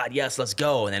my God, yes, let's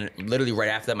go. And then literally right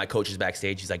after that, my coach is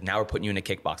backstage. He's like, now we're putting you in a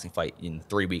kickboxing fight in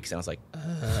 3 weeks. And I was like,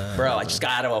 bro, I just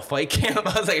got out of a fight camp.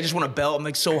 I was like, I just want a belt. I'm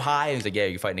like so high. And he's like, yeah,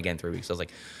 you're fighting again in 3 weeks. So I was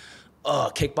like,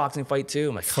 oh, kickboxing fight too?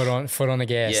 I'm like, foot on the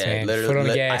gas, man. Literally, foot on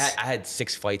the gas. I had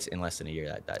 6 fights in less than a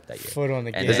year that year. Foot on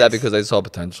the gas. Is that because they saw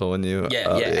potential in you?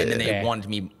 Yeah. And then they wanted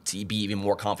me to be even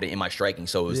more confident in my striking.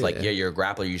 So it was like, you're a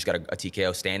grappler. You just got a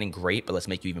TKO standing. Great, but let's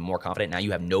make you even more confident. Now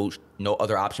you have no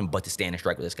other option but to stand and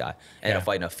strike with this guy. And I'm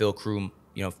fighting a Phil Crew.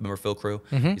 You know, remember Phil Crew?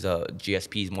 He's a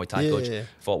GSP's Muay Thai coach.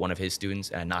 Fought one of his students,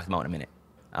 and I knocked him out in a minute.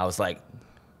 I was like,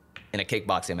 in a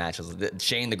kickboxing match. I was like,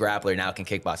 Shane the grappler now can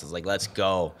kickbox. I was like, let's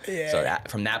go. Yeah. So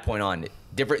from that point on,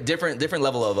 different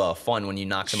level of fun when you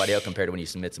knock somebody out compared to when you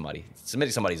submit somebody.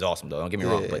 Submitting somebody is awesome though. Don't get me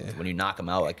wrong, but when you knock them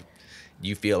out, like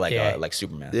you feel like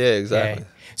Superman. Yeah, exactly.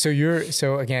 Yeah.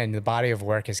 So again, the body of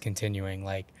work is continuing.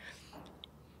 Like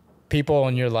people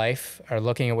in your life are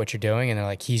looking at what you're doing and they're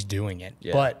like, he's doing it.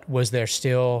 Yeah. But was there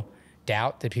still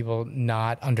doubt? Did people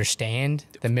not understand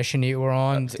the mission that you were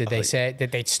on? Did they say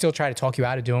that they still try to talk you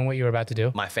out of doing what you were about to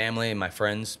do? My family and my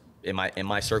friends in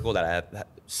my circle that I have,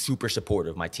 super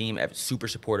supportive. My team, super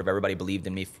supportive. Everybody believed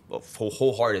in me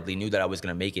wholeheartedly, knew that I was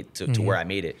going to make it to where I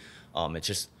made it. It's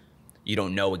just, you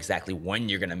don't know exactly when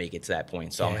you're going to make it to that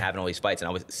point. So I'm having all these fights, and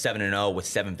I was 7-0 with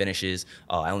 7 finishes.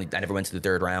 I never went to the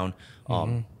 3rd round.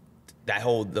 That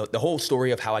the whole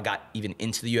story of how I got even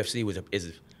into the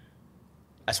UFC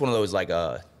that's one of those like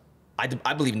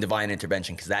I believe in divine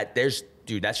intervention, because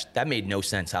that made no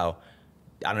sense. How,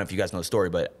 I don't know if you guys know the story,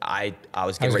 but I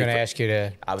was getting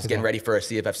ready for a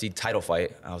CFFC title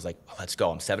fight. I was like, oh, let's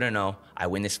go. I'm 7-0. I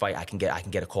win this fight. I can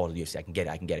get a call to the UFC. I can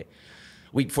get it.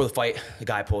 Week before the fight, the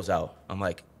guy pulls out. I'm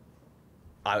like,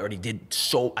 I already did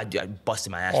I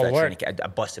busted my ass for that training camp. I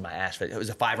busted my ass for it. It was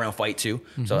a 5-round fight too.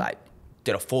 So I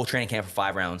did a full training camp for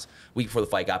 5 rounds. Week before the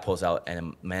fight, guy pulls out,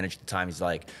 and the manager at the time, he's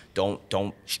like,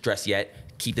 don't stress yet.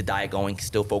 Keep the diet going.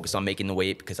 Still focus on making the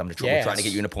weight, because we're trying to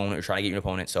get you an opponent. We're trying to get you an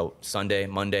opponent. So Sunday,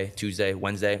 Monday, Tuesday,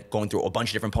 Wednesday, going through a bunch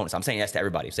of different opponents. I'm saying yes to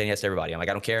everybody. I'm like,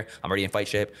 I don't care. I'm already in fight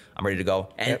shape. I'm ready to go.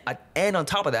 And and on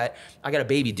top of that, I got a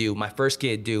baby due. My first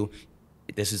kid due.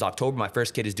 This is October. My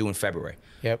first kid is due in February.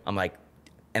 Yep. I'm like,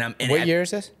 what year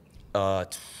is this?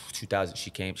 2000.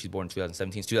 She's born in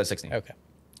 2017. It's 2016. Okay.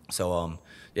 So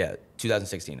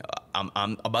 2016.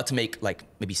 I'm about to make like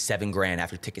maybe $7,000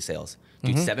 after ticket sales.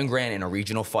 Dude, $7,000 in a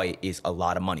regional fight is a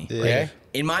lot of money. Yeah. Right?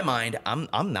 In my mind,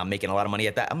 I'm not making a lot of money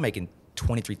at that. I'm making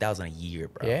 $23,000 a year,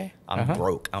 bro. Yeah. I'm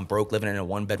broke. I'm broke, living in a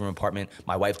 1-bedroom apartment.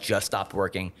 My wife just stopped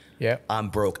working. Yeah. I'm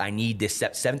broke. I need this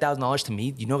 $7,000 to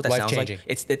me. You know what that sounds like?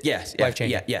 Yes. Life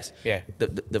changing. Yes. Yeah.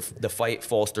 The fight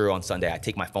falls through on Sunday. I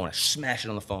take my phone, I smash it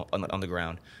on the phone on the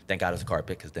ground. Thank God it was a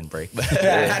carpet, because it didn't break. But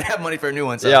I didn't have money for a new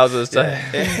one. So. Yeah, I was just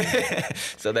saying.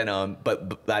 So then,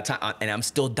 but by the time, and I'm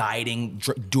still dieting,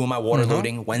 doing my water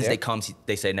loading. Wednesday comes,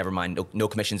 they say, never mind. No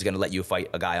commission's gonna let you fight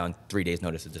a guy on 3 days'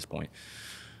 notice at this point.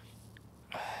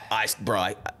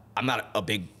 I'm not a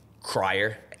big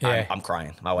crier. Yeah. I'm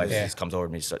crying. My wife just comes over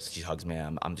to me, she hugs me.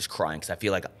 I'm just crying, because I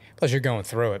feel like. Plus, you're going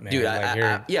through it, man. Dude,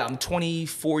 I'm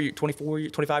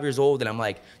 25 years old, and I'm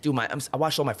like, dude, I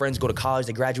watched all my friends go to college.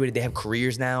 They graduated. They have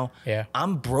careers now. Yeah.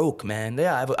 I'm broke, man.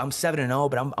 Yeah, I'm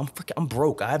 7-0, but I'm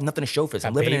broke. I have nothing to show for this.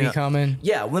 I'm living coming.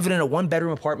 Yeah, I'm living in a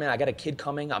 1-bedroom apartment. I got a kid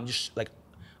coming. I'm just like,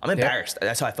 I'm embarrassed.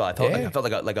 That's how I felt. I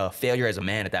felt like a failure as a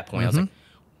man at that point. I was like,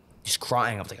 just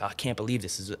crying. I was like, oh, I can't believe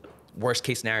this is a worst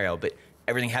case scenario, but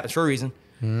everything happens for a reason.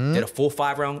 Did a full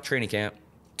 5-round training camp.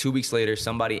 2 weeks later,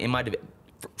 somebody in my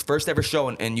first ever show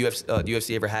in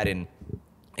UFC ever had in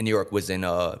New York was in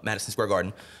Madison Square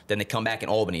Garden. Then they come back in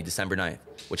Albany, December 9th,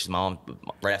 which is right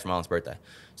after my mom's birthday.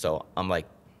 So I'm like,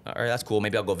 all right, that's cool.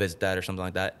 Maybe I'll go visit that or something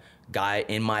like that. Guy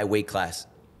in my weight class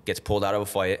gets pulled out of a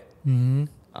fight. I'm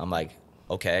like,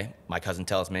 okay. My cousin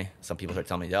tells me, some people start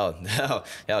telling me, yo,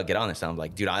 get on this. And I'm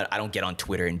like, dude, I don't get on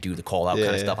Twitter and do the call out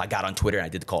kind of stuff. I got on Twitter and I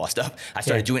did the call out stuff. I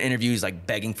started doing interviews, like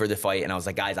begging for the fight. And I was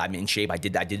like, guys, I'm in shape. I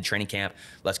did the training camp.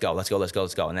 Let's go.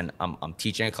 And then I'm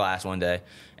teaching a class one day,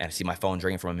 and I see my phone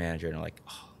ringing from a manager, and I'm like,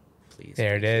 oh, please.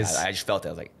 There it is. I just felt it.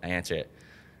 I was like, I answer it.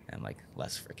 And I'm like,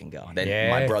 let's freaking go. And then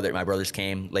my brothers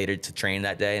came later to train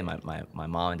that day, and my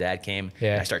mom and dad came.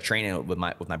 Yeah. And I started training with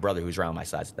my brother, who was around my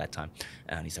size at that time.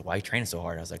 And he said, why are you training so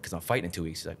hard? I was like, because I'm fighting in 2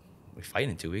 weeks. He's like, we're fighting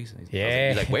in 2 weeks?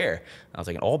 He's like, where? I was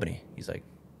like, in Albany. He's like,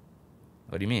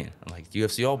 what do you mean? I'm like,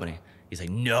 UFC Albany. He's like,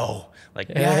 no. I'm like,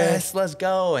 yes, let's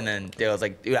go. And then I was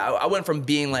like, dude, I went from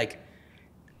being like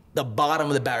the bottom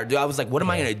of the barrel. Dude, I was like, what am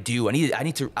I gonna do? I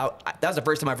need to. That was the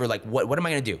first time I ever like, what am I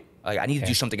gonna do? Like, I need to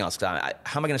do something else. How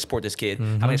am I going to support this kid? How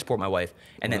am I going to support my wife?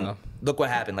 And then look what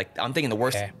happened. Like, I'm thinking the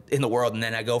worst in the world, and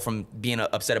then I go from being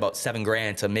upset about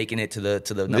 $7,000 to making it to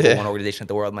the number one organization in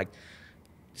the world. I'm like,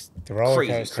 the roller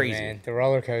coaster, man. The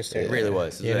roller coaster. It really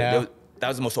was. That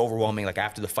was the most overwhelming. Like,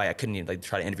 after the fight, I couldn't even like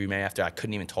try to interview me after. I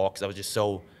couldn't even talk, because I was just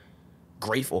so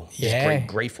grateful. Just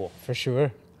grateful. For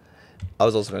sure. I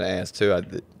was also going to ask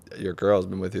too. Your girl's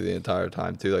been with you the entire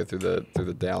time too, like through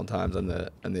the down times and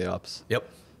the ups. Yep.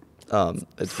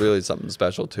 It's really something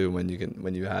special too when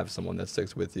you have someone that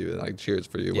sticks with you and like cheers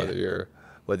for you,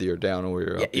 whether you're down or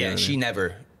you're up. Yeah, and she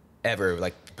never ever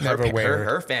like Never wavered.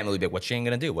 her family would be like, what Shane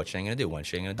gonna do? What Shane gonna do? What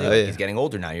Shane gonna do? Oh, Like, yeah. he's getting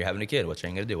older now. You're having a kid. What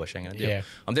Shane gonna do? What Shane gonna do? Yeah.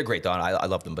 They're great, Don. I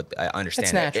love them, but I understand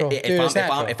It's that. natural. Dude, it's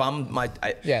natural. If I'm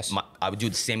Yes. I would do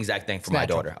the same exact thing for It's my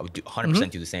natural. daughter. I would do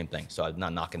 100% do the same thing. So I'm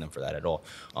not knocking them for that at all.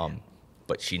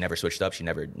 But she never switched up. She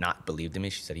never not believed in me.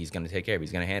 She said he's gonna take care of it.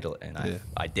 He's gonna handle it, and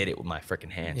I did it with my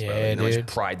freaking hands, bro. Yeah, You know how much dude.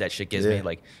 pride that shit gives me. Yeah.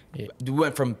 Like, we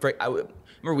went from.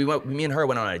 Remember, me and her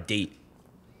went on a date.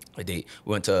 We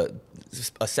went to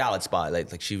a salad spot. Like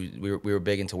we were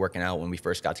big into working out when we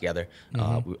first got together.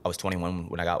 I was 21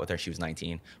 when I got with her. She was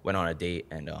 19. Went on a date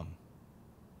and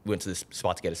we went to this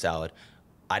spot to get a salad.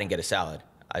 I didn't get a salad.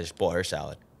 I just bought her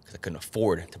salad because I couldn't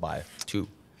afford to buy two.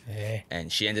 Yeah.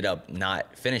 And she ended up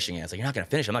not finishing it. I was like, "You're not gonna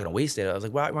finish. I'm not gonna waste it." I was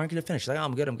like, "Why aren't you gonna finish?" She's like, "Oh,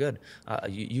 I'm good.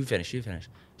 You finish. You finish."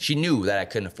 She knew that I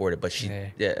couldn't afford it, but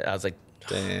I was like,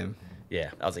 Damn.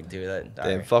 yeah. I was like, dude, all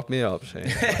Damn, right. fuck me up, Shane.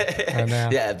 I know.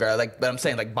 Yeah, bro. Like, but I'm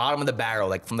saying, like, bottom of the barrel,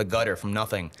 like from the gutter, from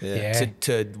nothing Yeah.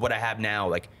 to what I have now,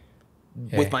 like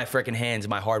with my freaking hands,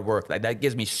 my hard work. Like that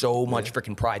gives me so much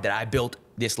freaking pride that I built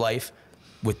this life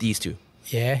with these two.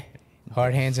 Yeah.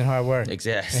 Hard hands and hard work.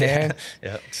 Exactly. Yeah.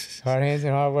 Yeah. Hard hands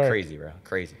and hard work. Crazy, bro.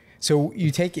 Crazy. So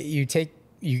you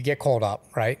get called up,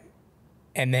 right?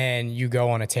 And then you go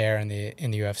on a tear in the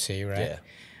UFC, right?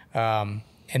 Yeah.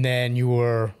 And then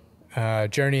your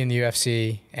journey in the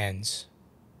UFC ends.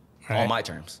 Right? On my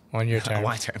terms. On your terms. On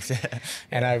my terms.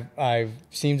 And I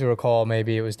seem to recall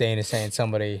maybe it was Dana saying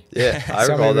somebody Yeah, I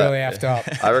somebody recall really that. effed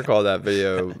up. I recall that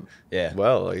video. Yeah.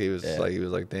 Well, like he was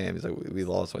like, damn. He's like, we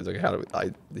lost one. He's like, how do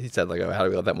we? He said like, how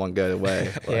do we let that one go away?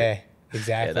 Like, Yeah, Yeah,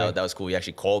 exactly. that was cool. He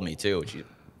actually called me too.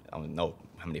 I don't know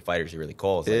how many fighters he really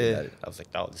calls. Like, Yeah. I was like,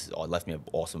 oh, this is all. It left me an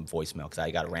awesome voicemail because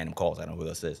I got random calls. I don't know who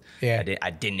this is. Yeah. I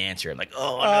didn't answer. I'm like,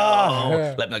 oh no.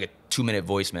 Yeah. Left me like a 2-minute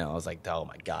voicemail. I was like, oh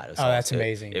my god. It was that's awesome.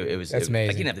 amazing. It was. That's Like,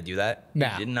 amazing. he didn't have to do that. Nah.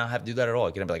 He did not have to do that at all.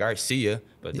 He could have been like, all right, see ya.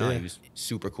 But no, Yeah. he was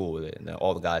super cool with it. And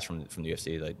all the guys from the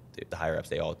UFC, like the higher ups,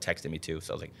 they all texted me too.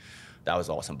 So I was like, that was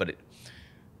awesome. But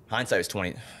hindsight was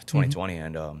 2020,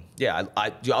 and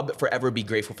I'll forever be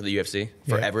grateful for the UFC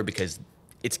forever because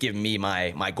it's given me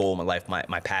my goal in my life,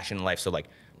 my passion in life. So like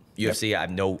UFC, I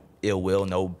have no ill will,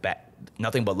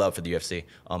 nothing but love for the UFC.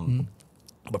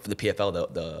 But for the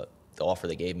PFL, the offer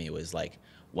they gave me was like,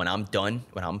 when I'm done,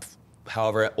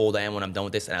 however old I am, when I'm done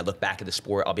with this, and I look back at the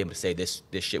sport, I'll be able to say this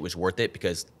shit was worth it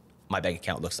because my bank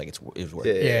account looks like it was worth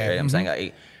it. Yeah. Right? I'm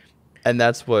saying, And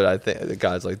that's what I think the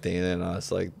guys like Dana and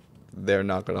us, like, they're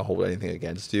not going to hold anything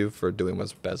against you for doing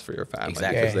what's best for your family.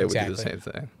 Exactly. Because they would Exactly. do the same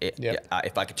thing.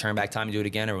 If I could turn back time and do it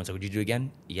again, everyone's like, would you do it again?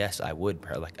 Yes, I would,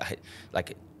 bro. Like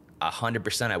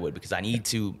 100% I would, because I need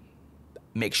to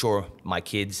make sure my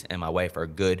kids and my wife are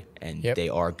good, and they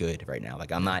are good right now.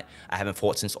 Like I haven't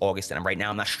fought since August, and right now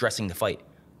I'm not stressing to fight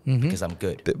because I'm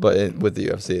good. But with the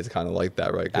UFC, it's kind of like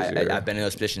that, right? 'Cause I've been in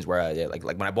those positions where like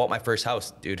when I bought my first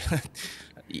house, dude.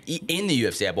 In the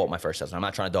UFC, I bought my first house. And I'm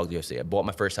not trying to dog the UFC. I bought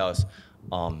my first house.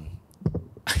 I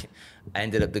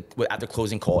ended up after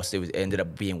closing costs, it ended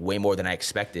up being way more than I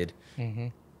expected.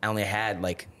 I only had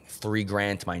like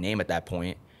 $3,000 to my name at that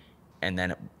point, and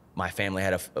then my family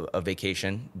had a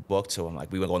vacation booked, so I'm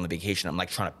like, we were going on vacation. I'm like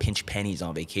trying to pinch pennies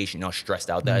on vacation, you know how stressed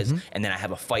out that is. And then I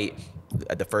have a fight,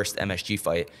 the first MSG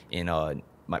fight in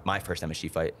my first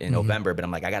MSG fight in November. But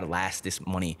I'm like, I gotta last this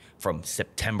money from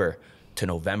September to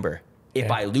November. If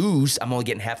I lose, I'm only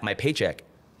getting half my paycheck.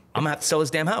 I'm gonna have to sell this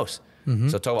damn house.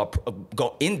 So talk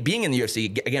about being in the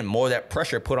UFC again, more of that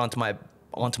pressure put onto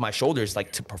my shoulders,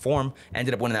 like to perform.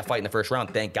 Ended up winning that fight in the first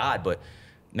round, thank God. But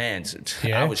man,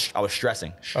 I was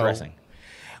stressing.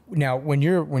 Now, when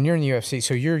you're in the UFC,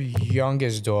 so your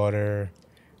youngest daughter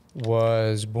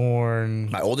was born.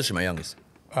 My oldest or my youngest?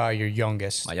 Your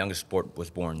youngest. My youngest was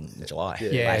born in July.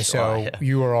 Yeah, last so July,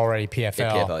 you were already PFL.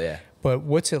 Yeah, PFL, yeah. But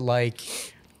what's it like,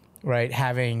 right,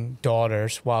 having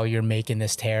daughters while you're making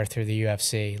this tear through the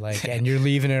UFC? Like, and you're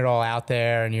leaving it all out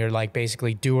there, and you're like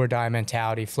basically do or die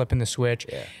mentality, flipping the switch.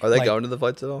 Yeah. Are they Like, going to the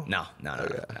fights at all? No.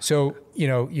 So, you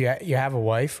know, you have a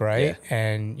wife, right? Yeah.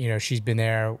 And, you know, she's been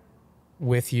there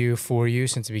with you, for you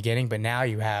since the beginning, but now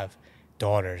you have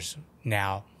daughters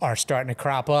now are starting to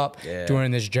crop up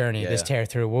during this journey, this tear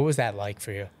through. What was that like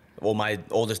for you? Well, my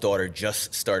oldest daughter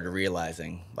just started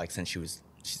realizing, like, since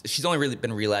she's only really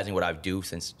been realizing what I do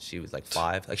since she was like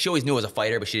 5. Like, she always knew I was a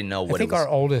fighter, but she didn't know what I think it was. our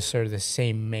oldest are the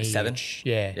same age. 7?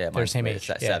 Yeah, they're the same age.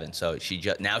 7. So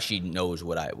now she knows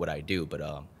what I do, but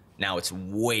now it's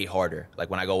way harder. Like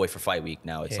when I go away for fight week,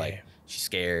 now it's like she's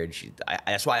scared.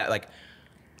 That's why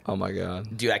Oh my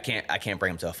God. dude, I can't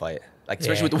bring him to a fight. Like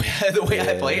especially with the way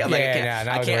I play, I'm like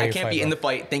I can't be in the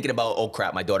fight thinking about, oh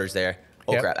crap, my daughter's there.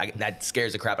 Oh crap, that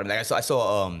scares the crap out of me. Like, I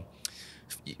saw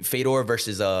Fedor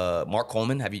versus Mark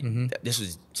Coleman. Have you? This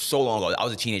was so long ago. I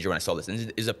was a teenager when I saw this. And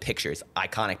this is a picture. It's an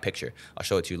iconic picture. I'll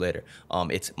show it to you later.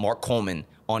 It's Mark Coleman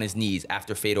on his knees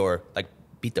after Fedor like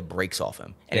beat the brakes off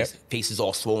him, and his face is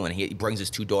all swollen. He brings his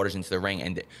 2 daughters into the ring,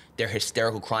 and they're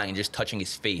hysterical, crying and just touching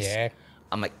his face. Yeah.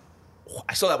 I'm like,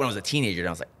 I saw that when I was a teenager, and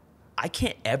I was like, I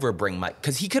can't ever bring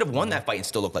because he could have won that fight and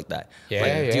still look like that. Yeah, like,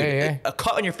 yeah, dude, yeah. A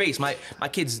cut on your face. My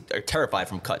kids are terrified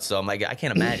from cuts, so I'm like, I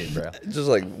can't imagine, bro. Just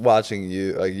like watching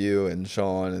you and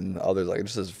Sean and others, like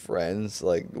just as friends,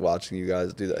 like watching you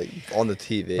guys do that like, on the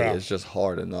TV Bro. is just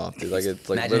hard enough, dude. Like it's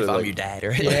like Imagine if I'm like, your dad,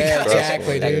 or Yeah,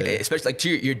 exactly, like, dude. especially like to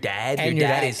your dad. And your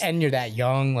you're dad that, is. and you're that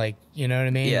young, like, you know what I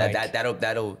mean? Yeah, like,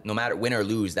 that'll no matter win or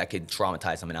lose, that could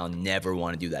traumatize them, and I'll never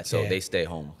want to do that. So Yeah. they stay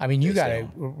home. I mean, you They got stay to,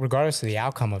 home. regardless of the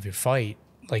outcome of your fight,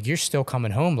 like you're still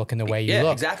coming home looking the way you Yeah,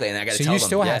 look. exactly. And I got to so tell you them.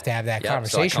 still yeah. have to have that Yeah,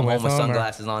 conversation so I come with home with them.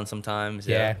 sunglasses on sometimes.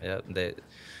 Yeah. Yeah.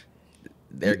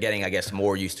 They're getting, I guess,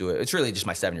 more used to it. It's really just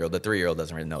my 7-year-old. The 3-year-old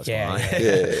doesn't really know what's Yeah, going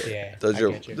on. Yeah. Does I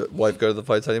your get you. wife go to the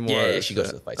fights anymore? Yeah, or she is goes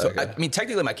to that- the fight. So okay. I mean,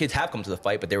 technically, my kids have come to the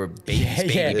fight, but they were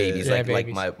babies, Yeah, babies. yeah, Like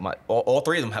babies. my all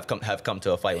 3 of them have come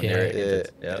to a fight when Yeah. they're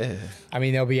yeah. I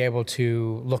mean, they'll be able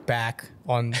to look back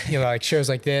on, like shows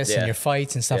like this Yeah. and your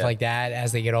fights and stuff Yeah. like that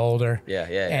as they get older. Yeah.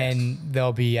 And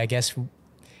they'll be, I guess,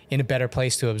 in a better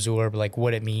place to absorb like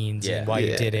what it means Yeah. and why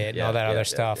you Yeah. did it and Yeah, all that yeah, other yeah,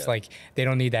 stuff. yeah. Like they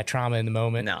don't need that trauma in the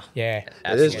moment. No. Yeah. It is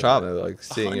Absolutely. trauma, like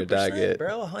seeing your dad 100%, get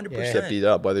bro, 100%. Yeah. get beat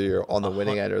up, whether you're on the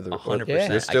winning end or the 100%.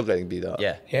 you're still getting beat up.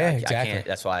 Yeah. Yeah, I exactly. can't,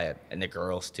 that's why, and the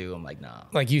girls too. I'm like, nah.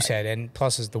 Like you said, and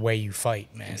plus is the way you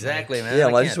fight, man. Exactly, man. Yeah, I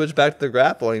unless you can't. switch back to the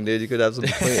grappling, dude, you could have some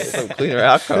cleaner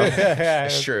outcome.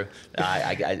 It's true.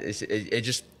 It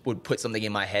just would put something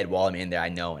in my head while I'm in there. I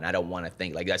know, and I don't want to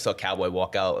think. Like I saw Cowboy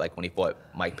walk out, like when he fought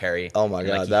Mike Perry. Oh my and,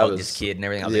 God, like, he that hugged was- his kid and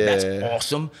everything. I was yeah. like, that's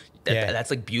awesome. Yeah.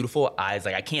 That's like beautiful. I was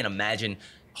like, I can't imagine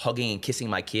hugging and kissing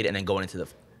my kid and then going into the.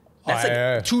 That's like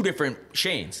yeah. 2 different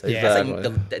Shanes. Yeah. It's like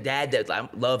Exactly. the dad that I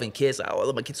love and kiss. Oh, I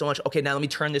love my kid so much. Okay, now let me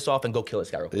turn this off and go kill this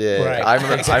guy real quick. Yeah, Right. I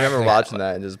remember Exactly. watching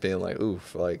that and just being like,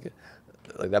 oof, like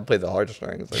that played the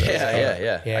heartstrings. Like,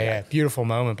 Yeah. Beautiful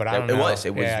moment, but I don't It know. was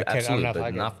Yeah, I absolutely, don't know if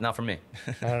I but could- not for me.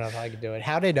 I don't know if I could do it.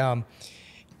 How did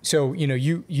so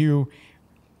you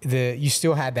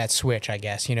still had that switch, I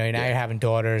guess. Now you're having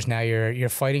daughters. Now you're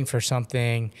fighting for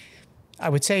something. I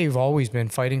would say you've always been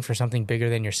fighting for something bigger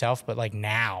than yourself, but like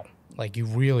now, like you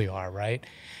really are, right?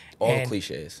 All the And-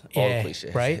 cliches. All yeah, the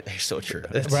cliches. right? They're so true.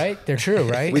 Right? They're true,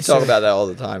 right? We talk about that all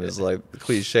the time. It's like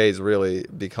cliches really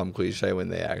become cliche when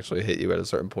they actually hit you at a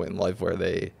certain point in life where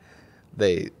they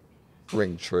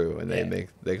ring true and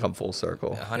they come full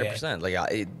circle. 100%.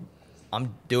 Like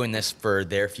I'm doing this for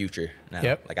their future now.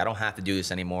 Yep. Like I don't have to do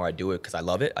this anymore. I do it because I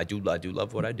love it. I do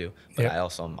love what I do. But Yep. I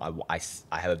also I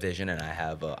have a vision, and I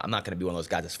have. I'm not going to be one of those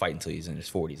guys that's fighting until he's in his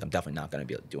 40s. I'm definitely not going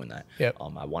to be doing that. Yep.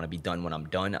 I want to be done when I'm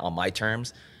done on my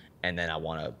terms, and then I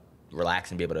want to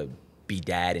relax and be able to be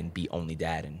dad and be only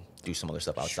dad and do some other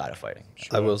stuff outside of fighting.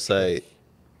 I will say,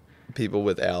 people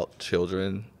without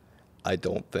children, I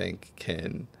don't think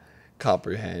can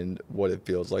comprehend what it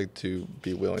feels like to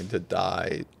be willing to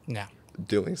die No.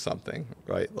 doing something,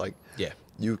 right? Like, Yeah.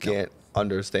 you can't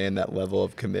understand that level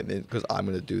of commitment because I'm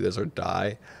going to do this or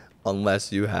die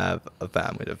unless you have a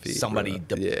family to feed. Somebody,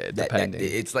 bro. Depending.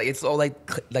 it's all like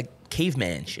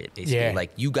caveman shit. Basically, Yeah.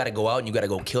 like you got to go out and you got to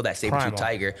go kill that saber-tooth Primal.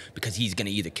 tiger because he's gonna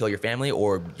either kill your family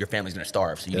or your family's gonna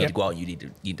starve. So you need to go out and you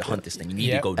need to hunt this thing. You need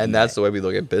Yep. to go. And do that's that. the way we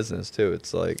look at business too.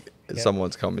 It's like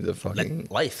someone's coming to fucking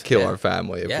life. kill Yeah. our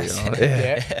family if Yes. we don't.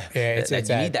 Yeah. It's you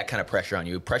that. need that kind of pressure on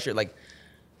you. Pressure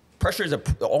is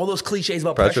all those cliches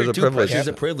about Pressure's pressure a too. privilege. Pressure is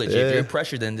a Yep. privilege. Yeah. If you're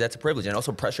pressured, then that's a privilege. And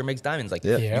also, pressure makes diamonds. Like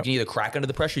Yeah. Yep. you can either crack under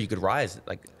the pressure, you could rise.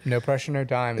 Like No pressure, no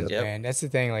diamonds, Yep. man. That's the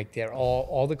thing. Like they're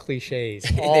all the cliches.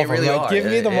 They All of them. really Like, are. give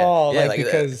me Yeah, them yeah. all. Yeah, Like like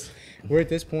that. because we're at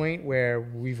this point where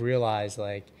we've realized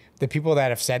like the people that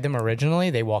have said them originally,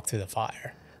 they walked through the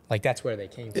fire. Like that's where they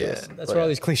came from. Yeah. That's where all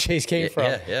these cliches came from.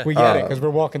 yeah. We get it because we're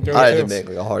walking through I it had too. to make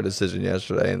like a hard decision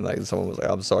yesterday, and like someone was like,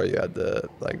 "I'm sorry, you had to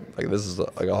like this is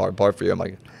like a hard part for you." I'm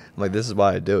like, this is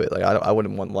why I do it. Like I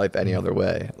wouldn't want life any other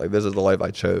way. Like this is the life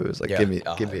I chose. Like Yeah. give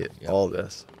me Yeah. all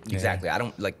this. Exactly. I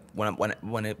don't like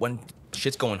when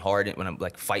shit's going hard. And when I'm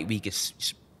like fight week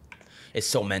is. It's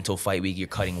so mental. Fight week, you're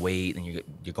cutting weight and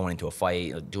you're going into a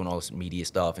fight, doing all this media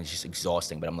stuff, and it's just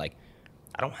exhausting. But I'm like,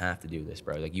 I don't have to do this,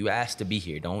 bro. Like you asked to be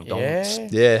here. Don't.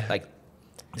 Yeah. Like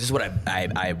this is what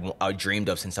I dreamed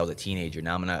of since I was a teenager.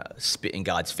 Now I'm gonna spit in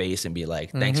God's face and be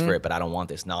like, thanks for it, but I don't want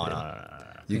this. No.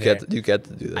 You get to do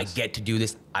this. I get to do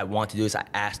this. I want to do this. I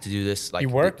asked to do this. Like You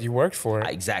worked for it.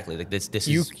 Exactly. Like this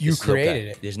You is created okay.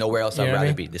 it. There's nowhere else You I'd know what I rather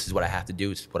mean? be. This is what I have to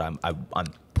do. It's what I'm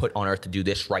put on earth to do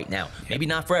this right now. Maybe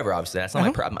not forever, obviously. That's not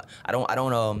my problem.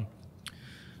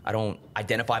 I don't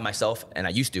identify myself, and I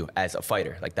used to, as a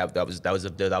fighter. Like that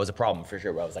was a problem for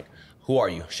sure. Where I was like, who are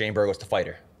you? Shane Burgos, the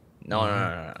fighter. No,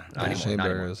 not anymore. Shane not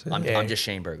Burgos, anymore. yeah. I'm just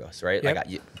Shane Burgos, right? Yep.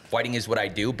 Like fighting is what I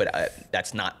do, but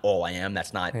that's not all I am.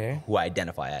 That's not who I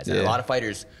identify as. And a lot of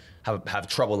fighters have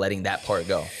trouble letting that part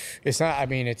go. It's not. I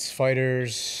mean, it's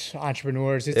fighters,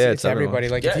 entrepreneurs. It's it's everybody.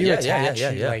 everyone. Like if you attach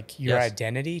like your Yes.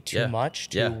 identity too Yeah. much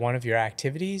to Yeah. one of your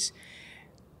activities,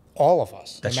 all of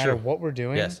us, That's no matter true. what we're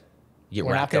doing, Yes. You get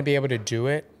we're not wrapped going to up. be able to do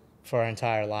it for our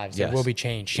entire lives. There Yes. will be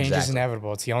change. Change is Exactly.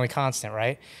 inevitable. It's the only constant,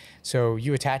 right? So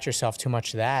you attach yourself too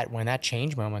much to that. When that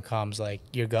change moment comes, like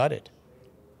you're gutted.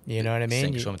 You know what I mean?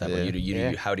 Sink or swim at that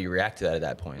point. How do you react to that at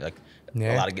that point? Like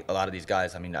a lot of these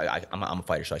guys. I mean, I'm a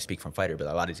fighter, so I speak from fighter. But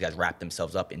a lot of these guys wrap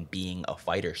themselves up in being a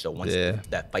fighter. So once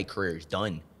that fight career is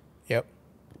done, Yep.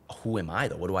 who am I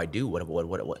though? What do I do?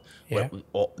 Yeah.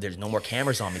 There's no more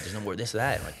cameras on me. There's no more this or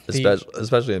that. Like,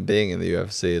 Especially in being in the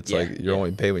UFC, it's like you're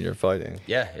only paid when you're fighting.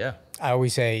 yeah. I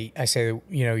always say,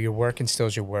 you know, your work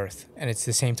instills your worth. And it's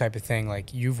the same type of thing.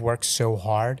 Like you've worked so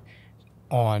hard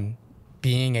on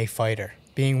being a fighter,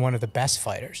 being one of the best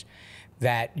fighters,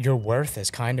 that your worth is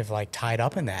kind of like tied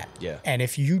up in that. Yeah. And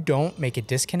if you don't make a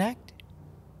disconnect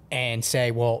and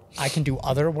say, well, I can do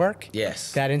other work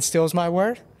Yes. that instills my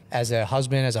worth as a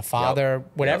husband, as a father,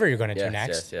 whatever you're going to do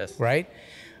next, yes. right?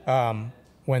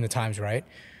 When the time's right,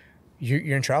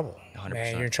 you're in trouble. 100%.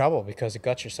 Man, you're in trouble because it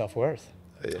guts your self-worth.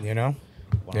 You know?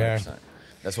 100%.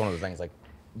 That's one of the things. Like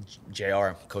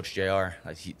Coach JR.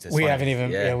 Like We haven't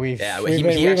even. Yeah, we've He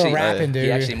been rapping, dude.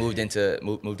 He actually moved down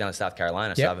to South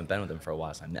Carolina, so Yep. I haven't been with him for a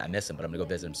while. So I miss him, but I'm gonna go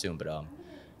visit him soon. But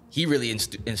he really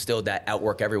instilled that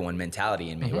outwork everyone mentality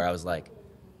in me, where I was like,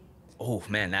 oh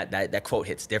man, that quote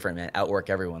hits different, man. Outwork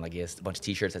everyone. Like he has a bunch of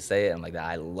T-shirts that say it. I'm like,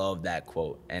 I love that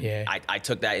quote, and I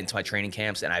took that into my training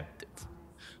camps, and I.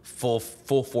 Full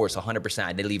force, 100%.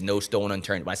 I didn't leave no stone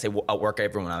unturned. When I say outwork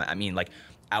everyone, I mean like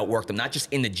outwork them, not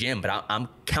just in the gym, but I'm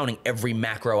counting every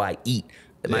macro I eat.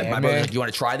 My brother's like, you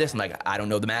want to try this? I'm like, I don't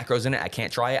know the macros in it. I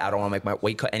can't try it. I don't want to make my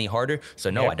weight cut any harder. So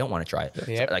no, I don't want to try it.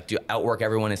 Yep. So, like, to outwork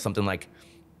everyone is something like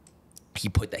he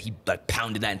like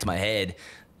pounded that into my head,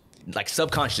 like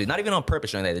subconsciously, not even on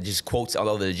purpose or anything. It just quotes all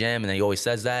over the gym, and then he always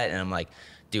says that, and I'm like,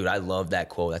 dude, I love that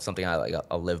quote. That's something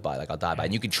I'll live by. Like I'll die by.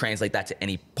 And you can translate that to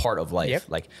any part of life. Yep.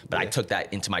 Like, but I took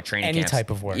that into my training Any camps. type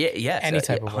of work. Yeah. Any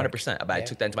type of work. 100%. But I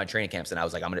took that into my training camps, and I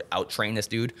was like, I'm gonna out train this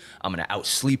dude. I'm gonna out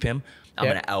sleep him. I'm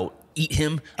gonna out eat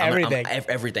him. Everything.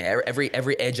 Everything.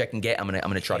 Every edge I can get, I'm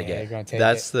gonna try to You're get. gonna take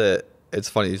That's it. it's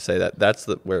funny you say that. That's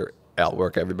where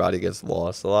outwork everybody gets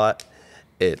lost a lot.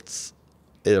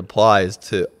 It applies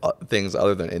to things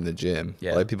other than in the gym.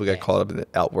 Yeah. Like people get caught up in the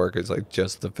outwork. It's like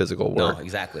just the physical work. No,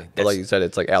 exactly. But like you said,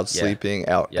 it's like out sleeping,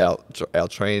 out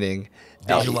training,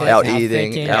 out Visualizing, eating,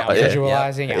 thinking, out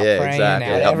visualizing, out praying, exactly.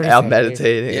 out Out everything,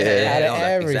 meditating. dude. Yeah. Out no,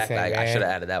 everything, exactly. I man. should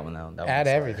have added that one though. Add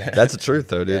everything. That's the truth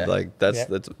though, dude. Yeah. Like there's I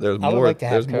would more like to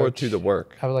have there's more Coach- to the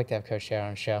work. I would like to have Coach Shower on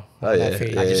the show. Oh, yeah. If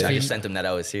he- Yeah, I if just he- sent him that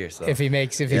I was here. So If he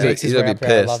makes his He's way gonna up be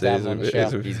there, I'd love pissed. to have him on the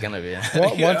show. he's gonna be.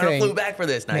 One I thing- flew back for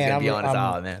this. Now he's gonna be honest.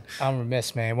 Oh man. I'm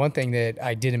remiss, man. One thing that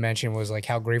I didn't mention was like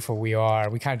how grateful we are.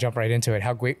 We kind of jump right into it.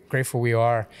 How grateful we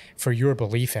are for your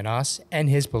belief in us and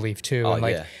his belief too, and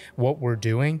like what we're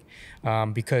doing,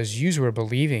 because you were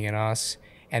believing in us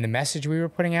and the message we were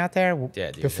putting out there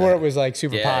before it was like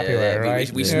super popular,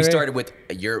 right? We started with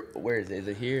where is it? Is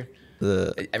it here?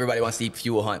 Everybody wants to eat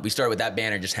Fuel Hunt. We started with that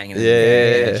banner just hanging in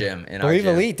the gym. In Believe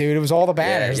our gym. Elite, dude. It was all the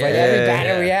banners. Like every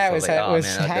banner we had was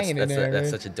hanging in there.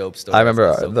 That's man. such a dope story. I remember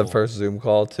That's so the cool. first Zoom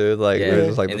call too. Like it was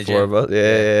just like In the the four gym. of us.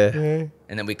 Yeah.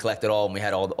 And then we collected all, and we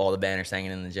had all the banners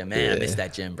hanging in the gym. Man, I miss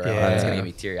that gym, bro. It's gonna get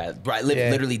me teary eyed. Bro, I live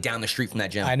literally down the street from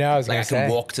that gym. I know, I was like gonna I can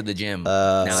say. walk to the gym.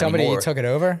 Now Somebody anymore. took it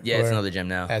over? Yeah, it's Or- another gym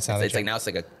now. That's another It's gym. like now it's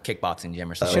like a kickboxing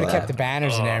gym or something. Should have like kept the that.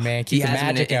 banners in there, man. Keep He the has them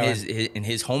magic going. in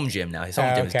his home gym now. His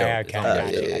home gym is dope. Okay.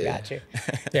 I got you.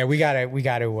 Yeah, we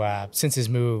gotta. Since his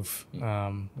move,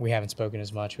 we haven't spoken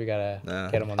as much. We gotta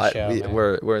get him on the show. Man.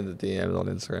 We're in the DMs on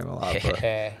Instagram a lot, but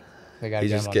Yeah, we gotta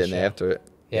he's get him just on the getting show. after it.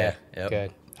 Yeah, Yep.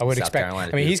 good. I would South expect.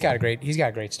 Carolina, I mean, he's got beautiful.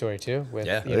 a great story too with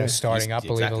Yeah, starting up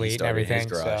Believe Elite and everything. In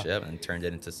his garage, So and turned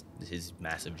it into his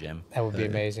massive gym. that would be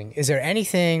amazing. Is there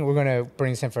anything we're gonna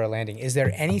bring this in for a landing? Is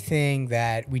there anything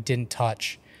that we didn't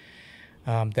touch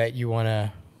that you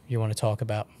wanna talk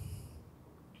about?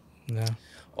 No.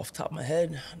 Off the top of my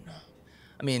head, no.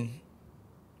 I mean,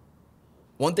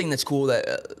 one thing that's cool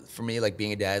that for me, like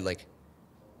being a dad, like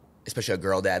especially a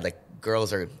girl dad, like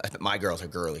my girls are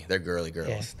girly. They're girly girls.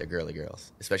 Yeah. They're girly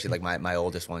girls. Especially like my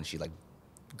oldest one, she like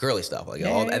girly stuff. Like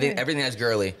I think everything that's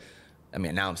girly, I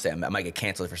mean, now I'm saying I might get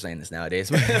canceled for saying this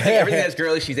nowadays. Everything that's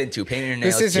girly, she's into. Painting her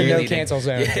nails. This isn't no cheerleading. cancel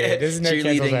zone. Yeah, Dude. This is no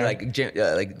cancel cheerleading,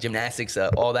 zone. like gymnastics,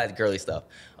 all that girly stuff.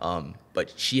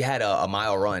 But she had a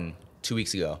mile run 2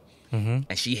 weeks ago, and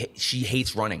she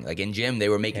hates running. Like in gym, they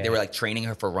were like training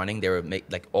her for running. They were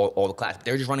like all the class.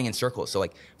 They were just running in circles. So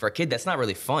like for a kid, that's not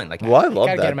really fun. Like Well, I love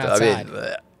gotta get that. 'em I mean,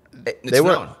 outside. it's they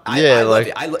were, fun. yeah, I love like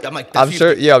it. I'm like, I'm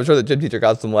sure the gym teacher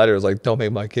got some letters like, don't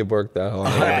make my kid work that hard.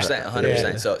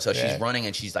 100%. So she's Yeah. running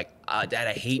and she's like, Dad,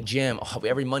 I hate gym. Oh,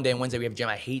 every Monday and Wednesday we have gym.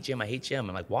 I hate gym.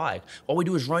 I'm like, why? All we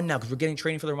do is run now because we're getting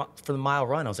training for the mile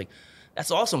run. I was like,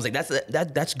 that's awesome. I was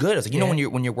like, that's good. I was like, you know,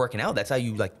 when you're working out, that's how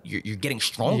you like you're getting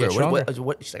stronger. You get stronger.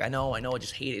 What? She's like, I know. I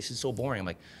just hate it. This is so boring. I'm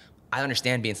like, I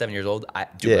understand being 7 years old. I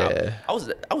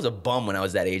was a bum when I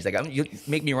was that age. Like, you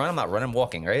make me run. I'm not running. I'm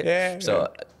walking, right? Yeah.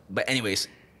 So, but anyways.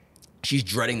 She's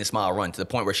dreading this mile run to the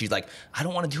point where she's like, I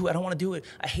don't want to do it. I don't want to do it.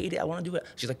 I hate it. I want to do it.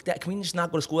 She's like, Dad, can we just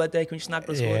not go to school that day? Can we just not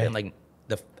go to school? Yeah. And like,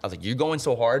 I was like, you're going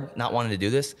so hard, not wanting to do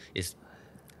this is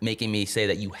making me say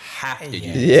that you have to do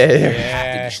this. Yeah. You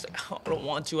have to. She's like, oh, I don't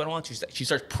want to. She's like, she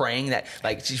starts praying that,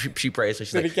 like, she prays. So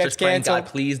she's like, it gets starts praying, God,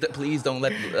 canceled. please don't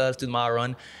let us do the mile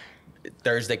run.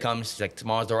 Thursday comes, she's like,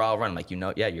 tomorrow's the mile run. I'm like,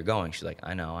 yeah, you're going. She's like,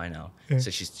 I know.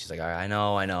 So she's like, all right,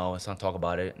 I know. Let's not talk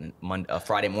about it. And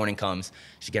Friday morning comes,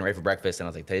 she's getting ready for breakfast, and I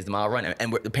was like, today's the mile run,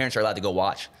 and the parents are allowed to go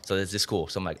watch. So this is cool.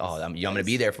 So I'm like, oh, I'm gonna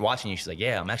be there for watching you. She's like,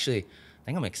 yeah, I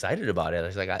think I'm excited about it. I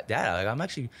was like, Dad, I'm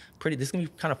actually this is gonna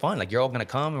be kind of fun. Like, you're all gonna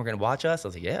come and we're gonna watch us. I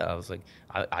was like, yeah. I was like,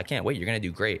 I can't wait. You're gonna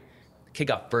do great. Kid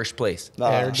got first place.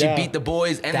 There She we go. beat the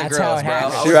boys and That's the how girls, it bro.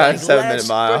 happens. I She was ran like, 7 minute let's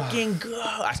mile. freaking go.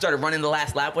 I started running the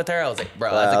last lap with her. I was like,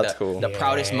 bro, Wow, that's like that's cool. the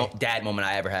proudest Yeah. dad moment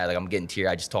I ever had. Like, I'm getting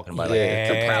teary-eyed just talking about it. Yeah.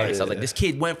 Like, the proudest. I was like, this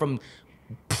kid went from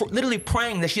literally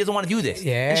praying that she doesn't want to do this.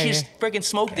 Yeah, And she just yeah. freaking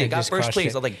smoked it. And Got just first crushed place.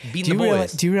 it. I was like, beating the you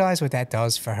boys. do you realize what that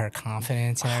does for her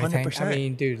confidence and everything? 100%. I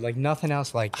mean, dude, like nothing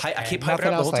else like I keep hyping nothing her up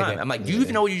the else whole like time. it. I'm like, do you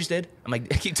even know what you just did? I'm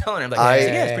like, I keep telling her. I'm like, I-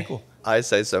 yeah, it's pretty cool. I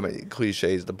say so many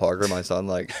cliches to Parker, my son.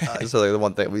 Like, so like the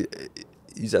one thing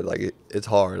you said, like it's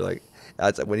hard. Like,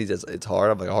 that's when he says it's hard.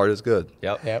 I'm like, hard is good.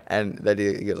 Yep. And then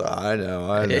he goes, I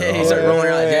know. Yeah, he started rolling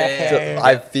her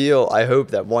eyes. So I hope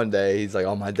that one day he's like,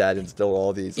 oh, my dad instilled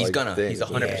all these. He's like, gonna. things. He's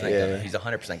 100% Yeah. gonna. He's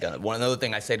 100% gonna. One another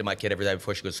thing I say to my kid every day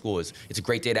before she goes to school is, "It's a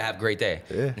great day to have a great day."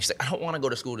 Yeah. And she's like, "I don't want to go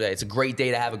to school today. It's a great day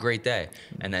to have a great day."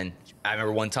 And then I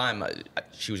remember one time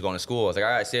she was going to school. I was like, "All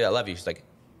right, see you. I love you." She's like,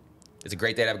 "It's a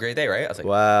great day to have a great day, right?" I was like,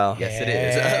 Wow. Yes, it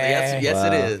is. yes, Wow.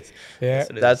 it is. Yeah. Yes,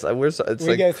 it is. That's it's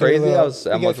like crazy. We go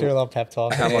through a little pep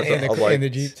talk how much in, of, the, like, in the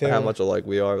Jeep too. how much alike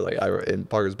we are. Like in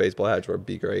Parker's baseball hat, wrote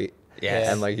 "Be Great." Yes.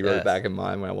 And like he wrote Yes. it back in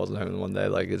mine when I wasn't home one day.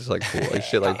 Like it's like cool, like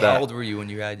shit like How that. old were you when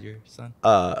you had your son?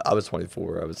 I was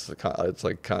 24. I was it's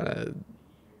like kind of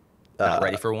Not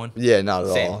ready for one. Yeah, not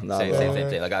at Same, all. Not same, at same, all. same,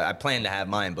 same. Like I planned to have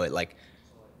mine, but like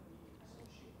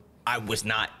I was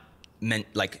not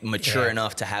mature Yeah.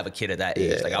 enough to have a kid at that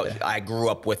age. Yeah. Like I grew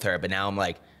up with her, but now I'm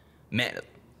like, man.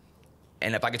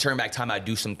 And if I could turn back time, I'd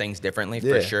do some things differently for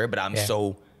Yeah. sure. But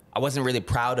I wasn't really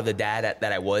proud of the dad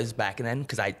that I was back then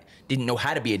because I didn't know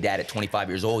how to be a dad at 25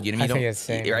 years old. You know what I mean? I think You it's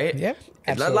the same. right? Yep,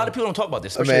 And a lot absolutely. of people don't talk about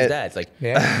this, especially mean- as dads. Like,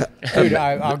 Yeah, dude,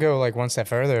 I'll go like one step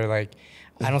further. Like,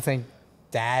 I don't think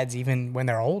dads even when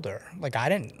they're older. Like, I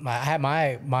had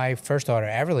my first daughter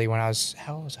Everly when I was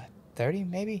how old was I? 30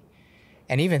 maybe.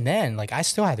 And even then, like I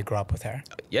still had to grow up with her.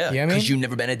 yeah, You know what I because mean? you've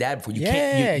never been a dad before. You Yeah,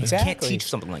 can't. You can't exactly. teach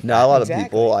something like that. Not a lot Exactly. of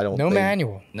people. I don't No think,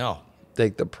 manual. No.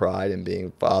 take the pride in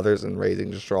being fathers and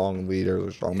raising strong leaders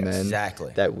or strong men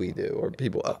Exactly. that we do, or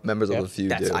people members of Yep. the few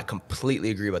do. I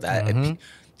completely agree with that.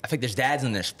 I think there's dads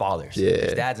and there's fathers. Yeah.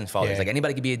 There's dads and fathers. Yeah. Like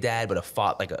anybody could be a dad, but a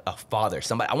father.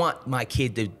 Somebody. I want my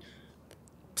kid to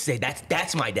say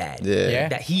that's my dad. Yeah. Yeah.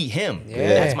 That him. Yeah.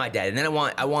 That's my dad. And then I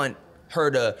want her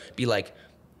to be like,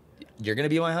 you're gonna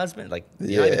be my husband. Like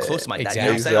you're not even Yeah. close to my dad. Exactly. You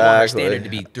know what I'm saying? I want her Exactly. standard to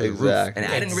be through the roof. Exactly.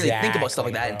 And I didn't really think about stuff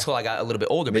like that Exactly, until I got a little bit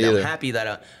older. Me But I'm either. happy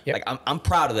that Yep. like I'm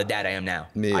proud of the dad I am now.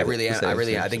 Me I either. really am. Same, I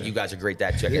same, think same. you guys are great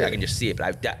dads too. I can just see it.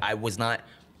 But I was not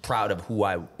proud of who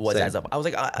I was Same. as a. I was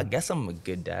like, I guess I'm a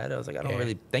good dad. I was like, I don't Yeah.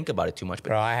 really think about it too much, but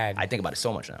Bro, I think about it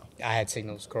so much now. I had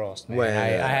signals crossed. Man. When,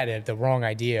 I had the wrong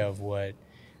idea of what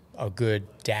a good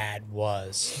dad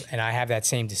was, and I have that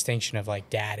same distinction of like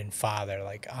dad and father.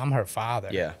 Like I'm her father.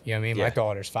 Yeah. You know what I mean? Yeah. My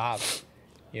daughter's father.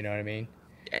 You know what I mean?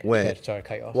 When Sorry, to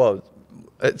cut you off. well,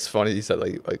 it's funny you said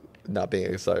like not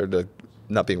being excited or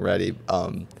not being ready.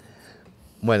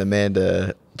 When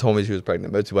Amanda told me she was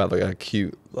pregnant, most people have like a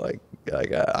cute I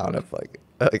don't know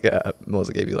if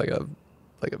Melissa gave you like a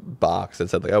box that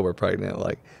said like, oh, we're pregnant,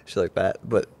 like shit like that.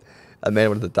 But Amanda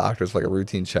went to the doctor for like a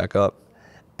routine checkup,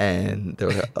 and they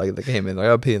were like they came in like,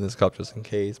 I'll pee in this cup just in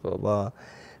case, blah blah blah.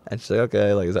 And she's like,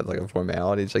 okay, like, is that like a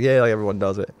formality? She's like, yeah, like everyone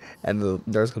does it. And the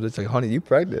nurse comes in, she's like, honey, you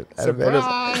pregnant? And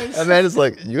Amanda's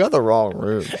like, you got the wrong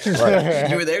room. Like,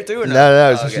 You were there too or no?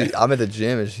 no. Oh, So okay. I'm at the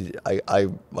gym and I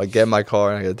like get in my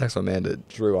car and I get a text from Amanda,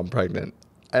 Drew, I'm pregnant.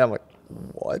 And I'm like,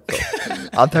 what?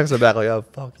 I'm texting her back like, oh,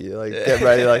 fuck you. Like, get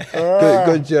ready. Like,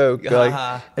 good joke.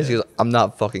 Like, and she goes, I'm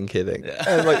not fucking kidding.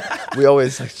 And like, we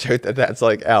always like joke that that's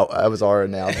like that was our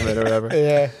announcement or whatever.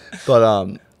 Yeah.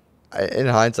 But in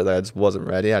hindsight, I just wasn't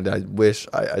ready. I wish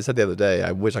I said the other day,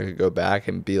 I wish I could go back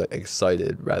and be like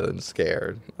excited rather than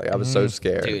scared. Like I was so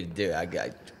scared. Dude, I got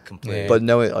completely. But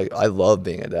knowing like I love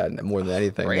being a dad more than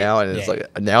anything Right. now, and it's Yeah.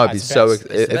 like now I'd be That's the so best.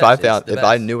 It's the if best. I It's found the if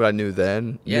I best. knew what I knew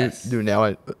then, Yes. knew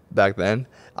now back then,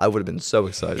 I would have been so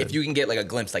excited. If you can get like a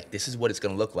glimpse, like this is what it's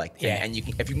gonna look like, Yeah. and if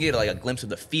you can get like a glimpse of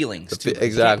the feelings, too,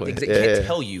 exactly. because it Yeah. can't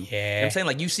tell you. Yeah. You know what I'm saying,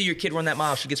 like you see your kid run that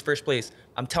mile, she gets first place.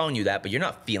 I'm telling you that, but you're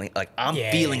not feeling like I'm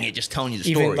Yeah. feeling it, just telling you the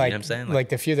story. Even You know like, what I'm saying? like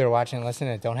the few that are watching and listening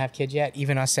that don't have kids yet,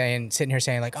 even us sitting here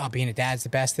saying like, oh, being a dad's the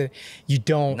best. You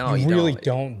don't, No, you you really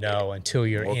don't. don't know until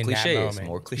you're More in cliches, that moment.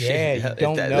 more cliches. Yeah, you Yeah,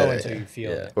 don't that- know that- until you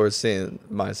feel yeah. it. or seeing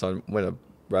my son win a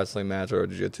wrestling match or a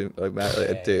jiu-jitsu like match,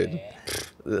 like, dude.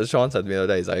 Sean said to me the other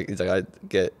day, he's like I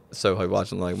get so like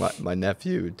watching like my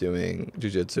nephew doing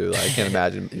jiu-jitsu. Like I can't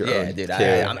imagine your Yeah, own dude. kid.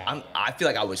 I feel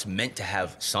like I was meant to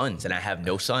have sons, and I have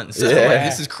no sons. So Yeah. like,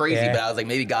 this is crazy. Yeah. But I was like,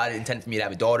 maybe God intended for me to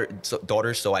have a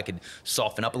daughters, so I could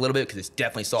soften up a little bit because it's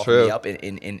definitely softened me True. up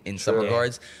in some True.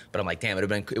 regards. But I'm like, damn, it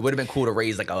would have been cool to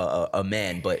raise like a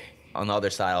man. But on the other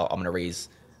side, I'm gonna raise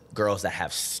girls that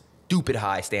have stupid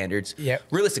high standards, Yep.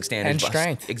 realistic standards, And but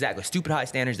strength. Exactly, stupid high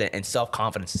standards and self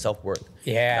confidence and self worth.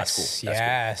 Yes, That's cool. That's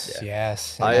yes, cool.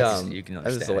 Yeah. yes. you can I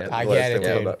just understand it. I get it,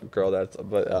 dude. about girl that's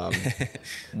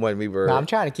when we were No, I'm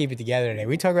trying to keep it together today.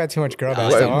 We talk about too much girl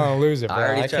dad Wait. stuff. I want to lose it, bro. I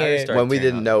already I tried- I already can't. started. when we tearing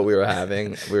didn't up. know what we were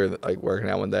having, we were like working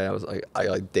out one day. I was like, I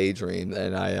like daydreamed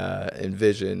and I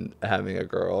envisioned having a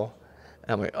girl.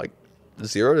 And I'm like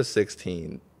 0 to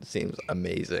 16 seems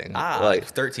amazing. Like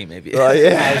 13 maybe. yeah.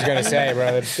 I was gonna say,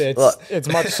 bro, it's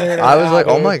much sooner. I was now, like,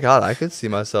 oh dude. my god, I could see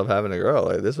myself having a girl.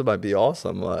 Like this might be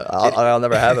awesome. Like, I'll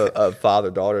never have a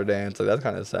father-daughter dance. Like that's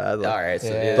kind of sad. Like, All right, so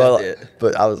Yeah.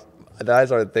 but then I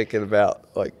started thinking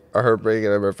about like her bringing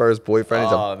in her first boyfriend.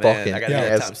 He's Oh a man, fucking I gotta do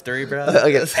that ass, times 3, bro.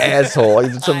 like an asshole.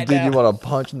 Like some I dude you know. want to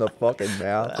punch in the fucking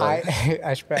mouth. Like,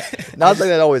 I not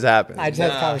saying that always happens. just had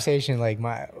a conversation like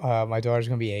my daughter's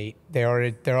gonna be 8. They're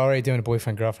already doing a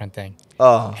boyfriend girlfriend thing.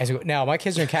 Oh, Now my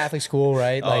kids are in Catholic school,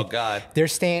 right? Oh, Like, God.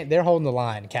 they're holding the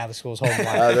line. Catholic school's holding the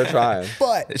line. they're trying.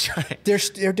 But That's right.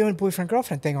 they're doing boyfriend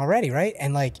girlfriend thing already, right?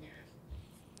 And like,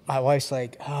 my wife's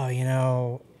like,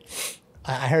 oh,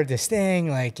 I heard this thing,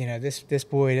 like, this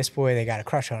boy, they got a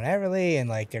crush on Everly, and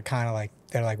like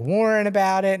they're like warring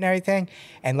about it and everything.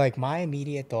 And like my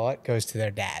immediate thought goes to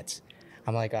their dads.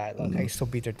 I'm like, all right, look, I can still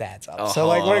beat their dads up. So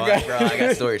like we're good. Bro, I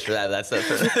got stories for that. That's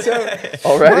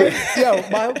Already?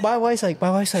 My wife's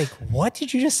like, what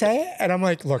did you just say? And I'm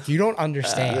like, look, you don't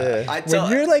understand. Yeah. I When tell-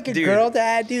 you're like a dude. girl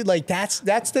dad, dude, like that's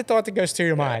the thought that goes through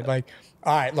your mind. Like,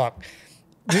 all right, look,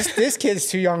 this kid's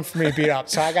too young for me to beat up,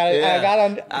 so I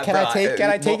gotta. Can Bro,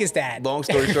 I take his dad? Long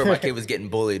story short, my kid was getting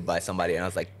bullied by somebody, and I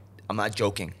was like, I'm not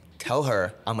joking. Tell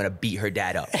her I'm gonna beat her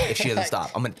dad up if she doesn't stop.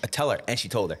 I'm gonna tell her, and she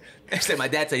told her. I said, my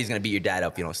dad said he's gonna beat your dad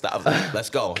up if you don't stop. I was like, let's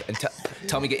go and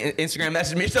tell me, get Instagram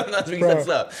message me or something else. We can set this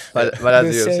up. My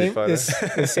dad's the a UFC same,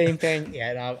 fighter. the same thing.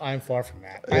 Yeah, no, I'm far from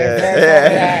that.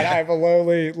 Yeah. I have a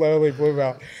lowly blue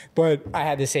belt, but I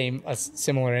had a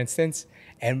similar instance.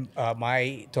 And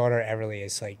my daughter Everly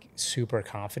is like super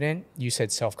confident. You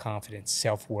said self-confidence,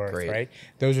 self-worth, Great. right?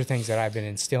 Those are things that I've been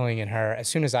instilling in her as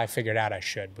soon as I figured out I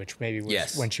should, which maybe was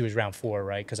Yes. when she was around 4,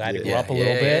 right? Because I had to grow Yeah, up a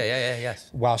little yeah, bit yes.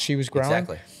 while she was growing.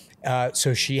 Exactly.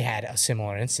 So she had a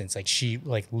similar instance. Like she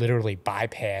like literally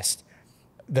bypassed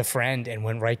the friend and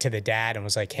went right to the dad and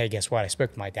was like, "Hey, guess what? I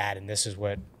spoke to my dad, and this is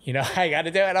what I got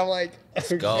to do." And I'm like, Let's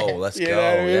go. Let's You go. know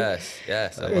what I mean? Yes. I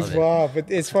It's love it. wild,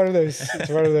 but it's one of those. It's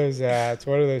one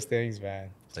of those things,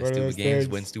 man. It's like stupid games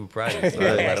win stupid prizes.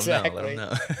 Yeah, Let exactly. them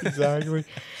know. Exactly.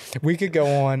 We could go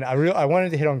on. I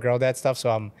wanted to hit on girl dad stuff, so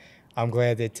I'm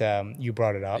glad that you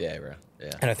brought it up. Yeah, bro.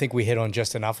 Yeah. And I think we hit on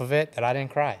just enough of it that I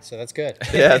didn't cry, so that's good.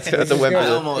 Yeah, that's a win for good. I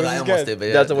the almost This is did, good. but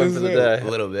yeah, That's a win This for is the it. day. a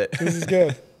little bit. This is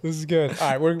good. This is good. All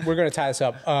right, we're going to tie this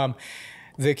up.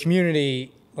 The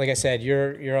community, like I said,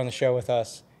 you're on the show with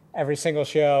us every single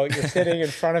show. You're sitting in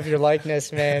front of your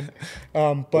likeness, man.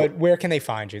 But where can they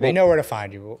find you? They know where to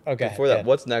find you. Okay. Before that,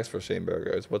 what's next for Shane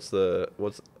Burgos? What's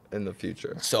in the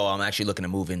future? So I'm actually looking to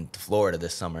move into Florida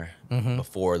this summer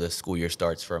before the school year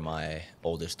starts for my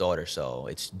oldest daughter. So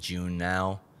it's June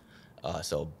now.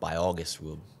 So by August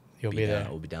we'll You'll be there.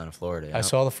 We'll be down in Florida. I yeah.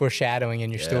 saw the foreshadowing in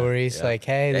your Yeah, stories. yeah. Like,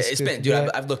 hey, this it's been, dude.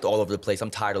 I've looked all over the place.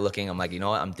 I'm tired of looking. I'm like, you know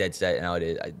what? I'm dead set. And now it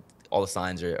is. All the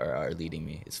signs are leading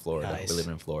me. It's Florida. Nice. We're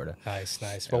living in Florida. Nice.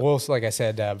 But we'll, like I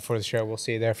said before the show, we'll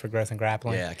see you there for Growth and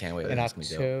Grappling. Yeah, I can't wait. In It's gonna be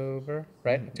dope. October,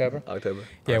 right? October. October.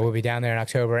 Yeah, we'll be down there in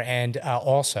October. And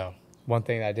also, one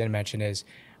thing that I didn't mention is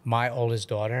my oldest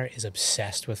daughter is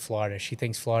obsessed with Florida. She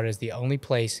thinks Florida is the only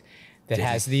place that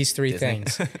has these three Disney.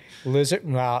 things. Lizard.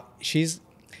 Well, she's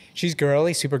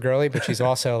girly, super girly, but she's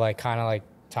also like kind of like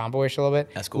tomboyish a little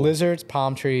bit. That's cool. Lizards,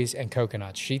 palm trees, and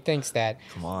coconuts. She thinks that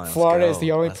Come on, let's Florida go. is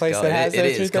the only Let's place go. that has it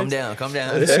those is. three Come things. down. Come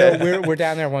down. So we're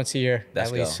down there once a year Let's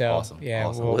at least. go. So Awesome. yeah,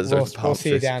 Awesome. we'll Lizards, see you palm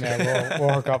trees. down there.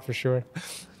 We'll hook up for sure.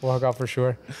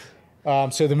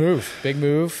 So the move, big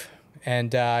move,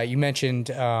 and you mentioned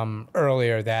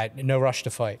earlier that no rush to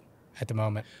fight at the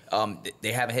moment.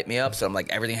 They haven't hit me up, so I'm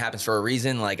like, everything happens for a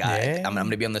reason. Like Yeah. I'm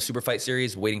gonna be on the Super Fight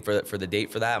series, waiting for the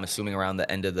date for that. I'm assuming around the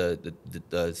end of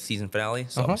the season finale,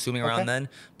 so I'm assuming around Okay. then.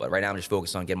 But right now I'm just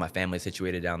focused on getting my family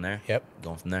situated down there. Yep.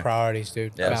 Going from there. Priorities,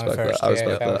 dude. Yeah, I Family respect first. that. I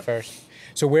respect family that. first.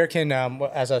 So where can,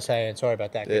 as I was saying, sorry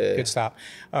about that. Good, Yeah. good stop.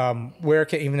 Where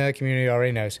can, even though the community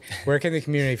already knows, where can the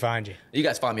community find you? You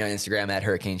guys find me on Instagram at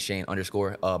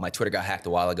 @HurricaneShane_. My Twitter got hacked a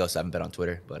while ago, so I haven't been on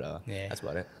Twitter. But Yeah. that's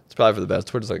about it. It's probably for the best.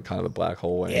 Twitter's like kind of a black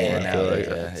hole anymore. I feel like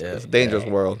it's a dangerous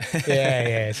world.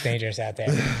 Yeah, it's dangerous out there.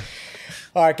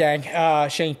 All right, gang.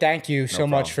 Shane, thank you so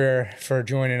much for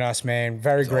joining us, man.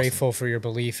 Very grateful for your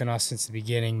belief in us since the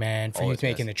beginning, man. For Always, you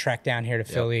making guys. the trek down here to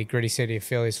Philly, gritty city of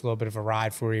Philly. It's a little bit of a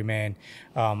ride for you, man.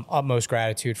 Utmost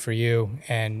gratitude for you,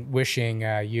 and wishing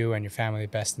you and your family the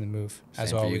best in the move. As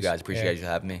Same always, for you guys. Appreciate Yeah. you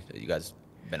having me. You guys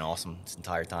been awesome this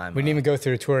entire time. We didn't even go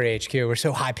through a tour of HQ. We're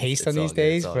so high paced on these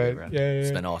days, but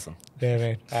It's been awesome. Yeah,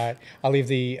 man. All right, I'll leave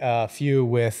the few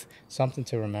with something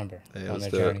to remember Yeah, on let's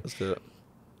their do journey. it. Let's do it.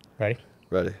 Ready?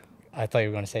 Ready. I thought you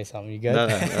were going to say something. You good? No,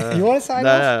 no. You want to sign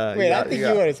No, off? no, no. Wait, You I got it, think you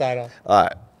you got want it. to sign off. All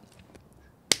right.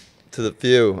 To the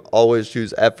few, always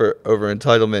choose effort over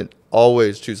entitlement.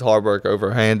 Always choose hard work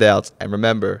over handouts. And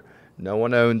remember, no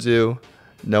one owns you.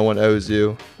 No one owes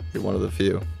you. You're one of the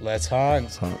few. Let's hunt.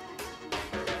 Let's hunt.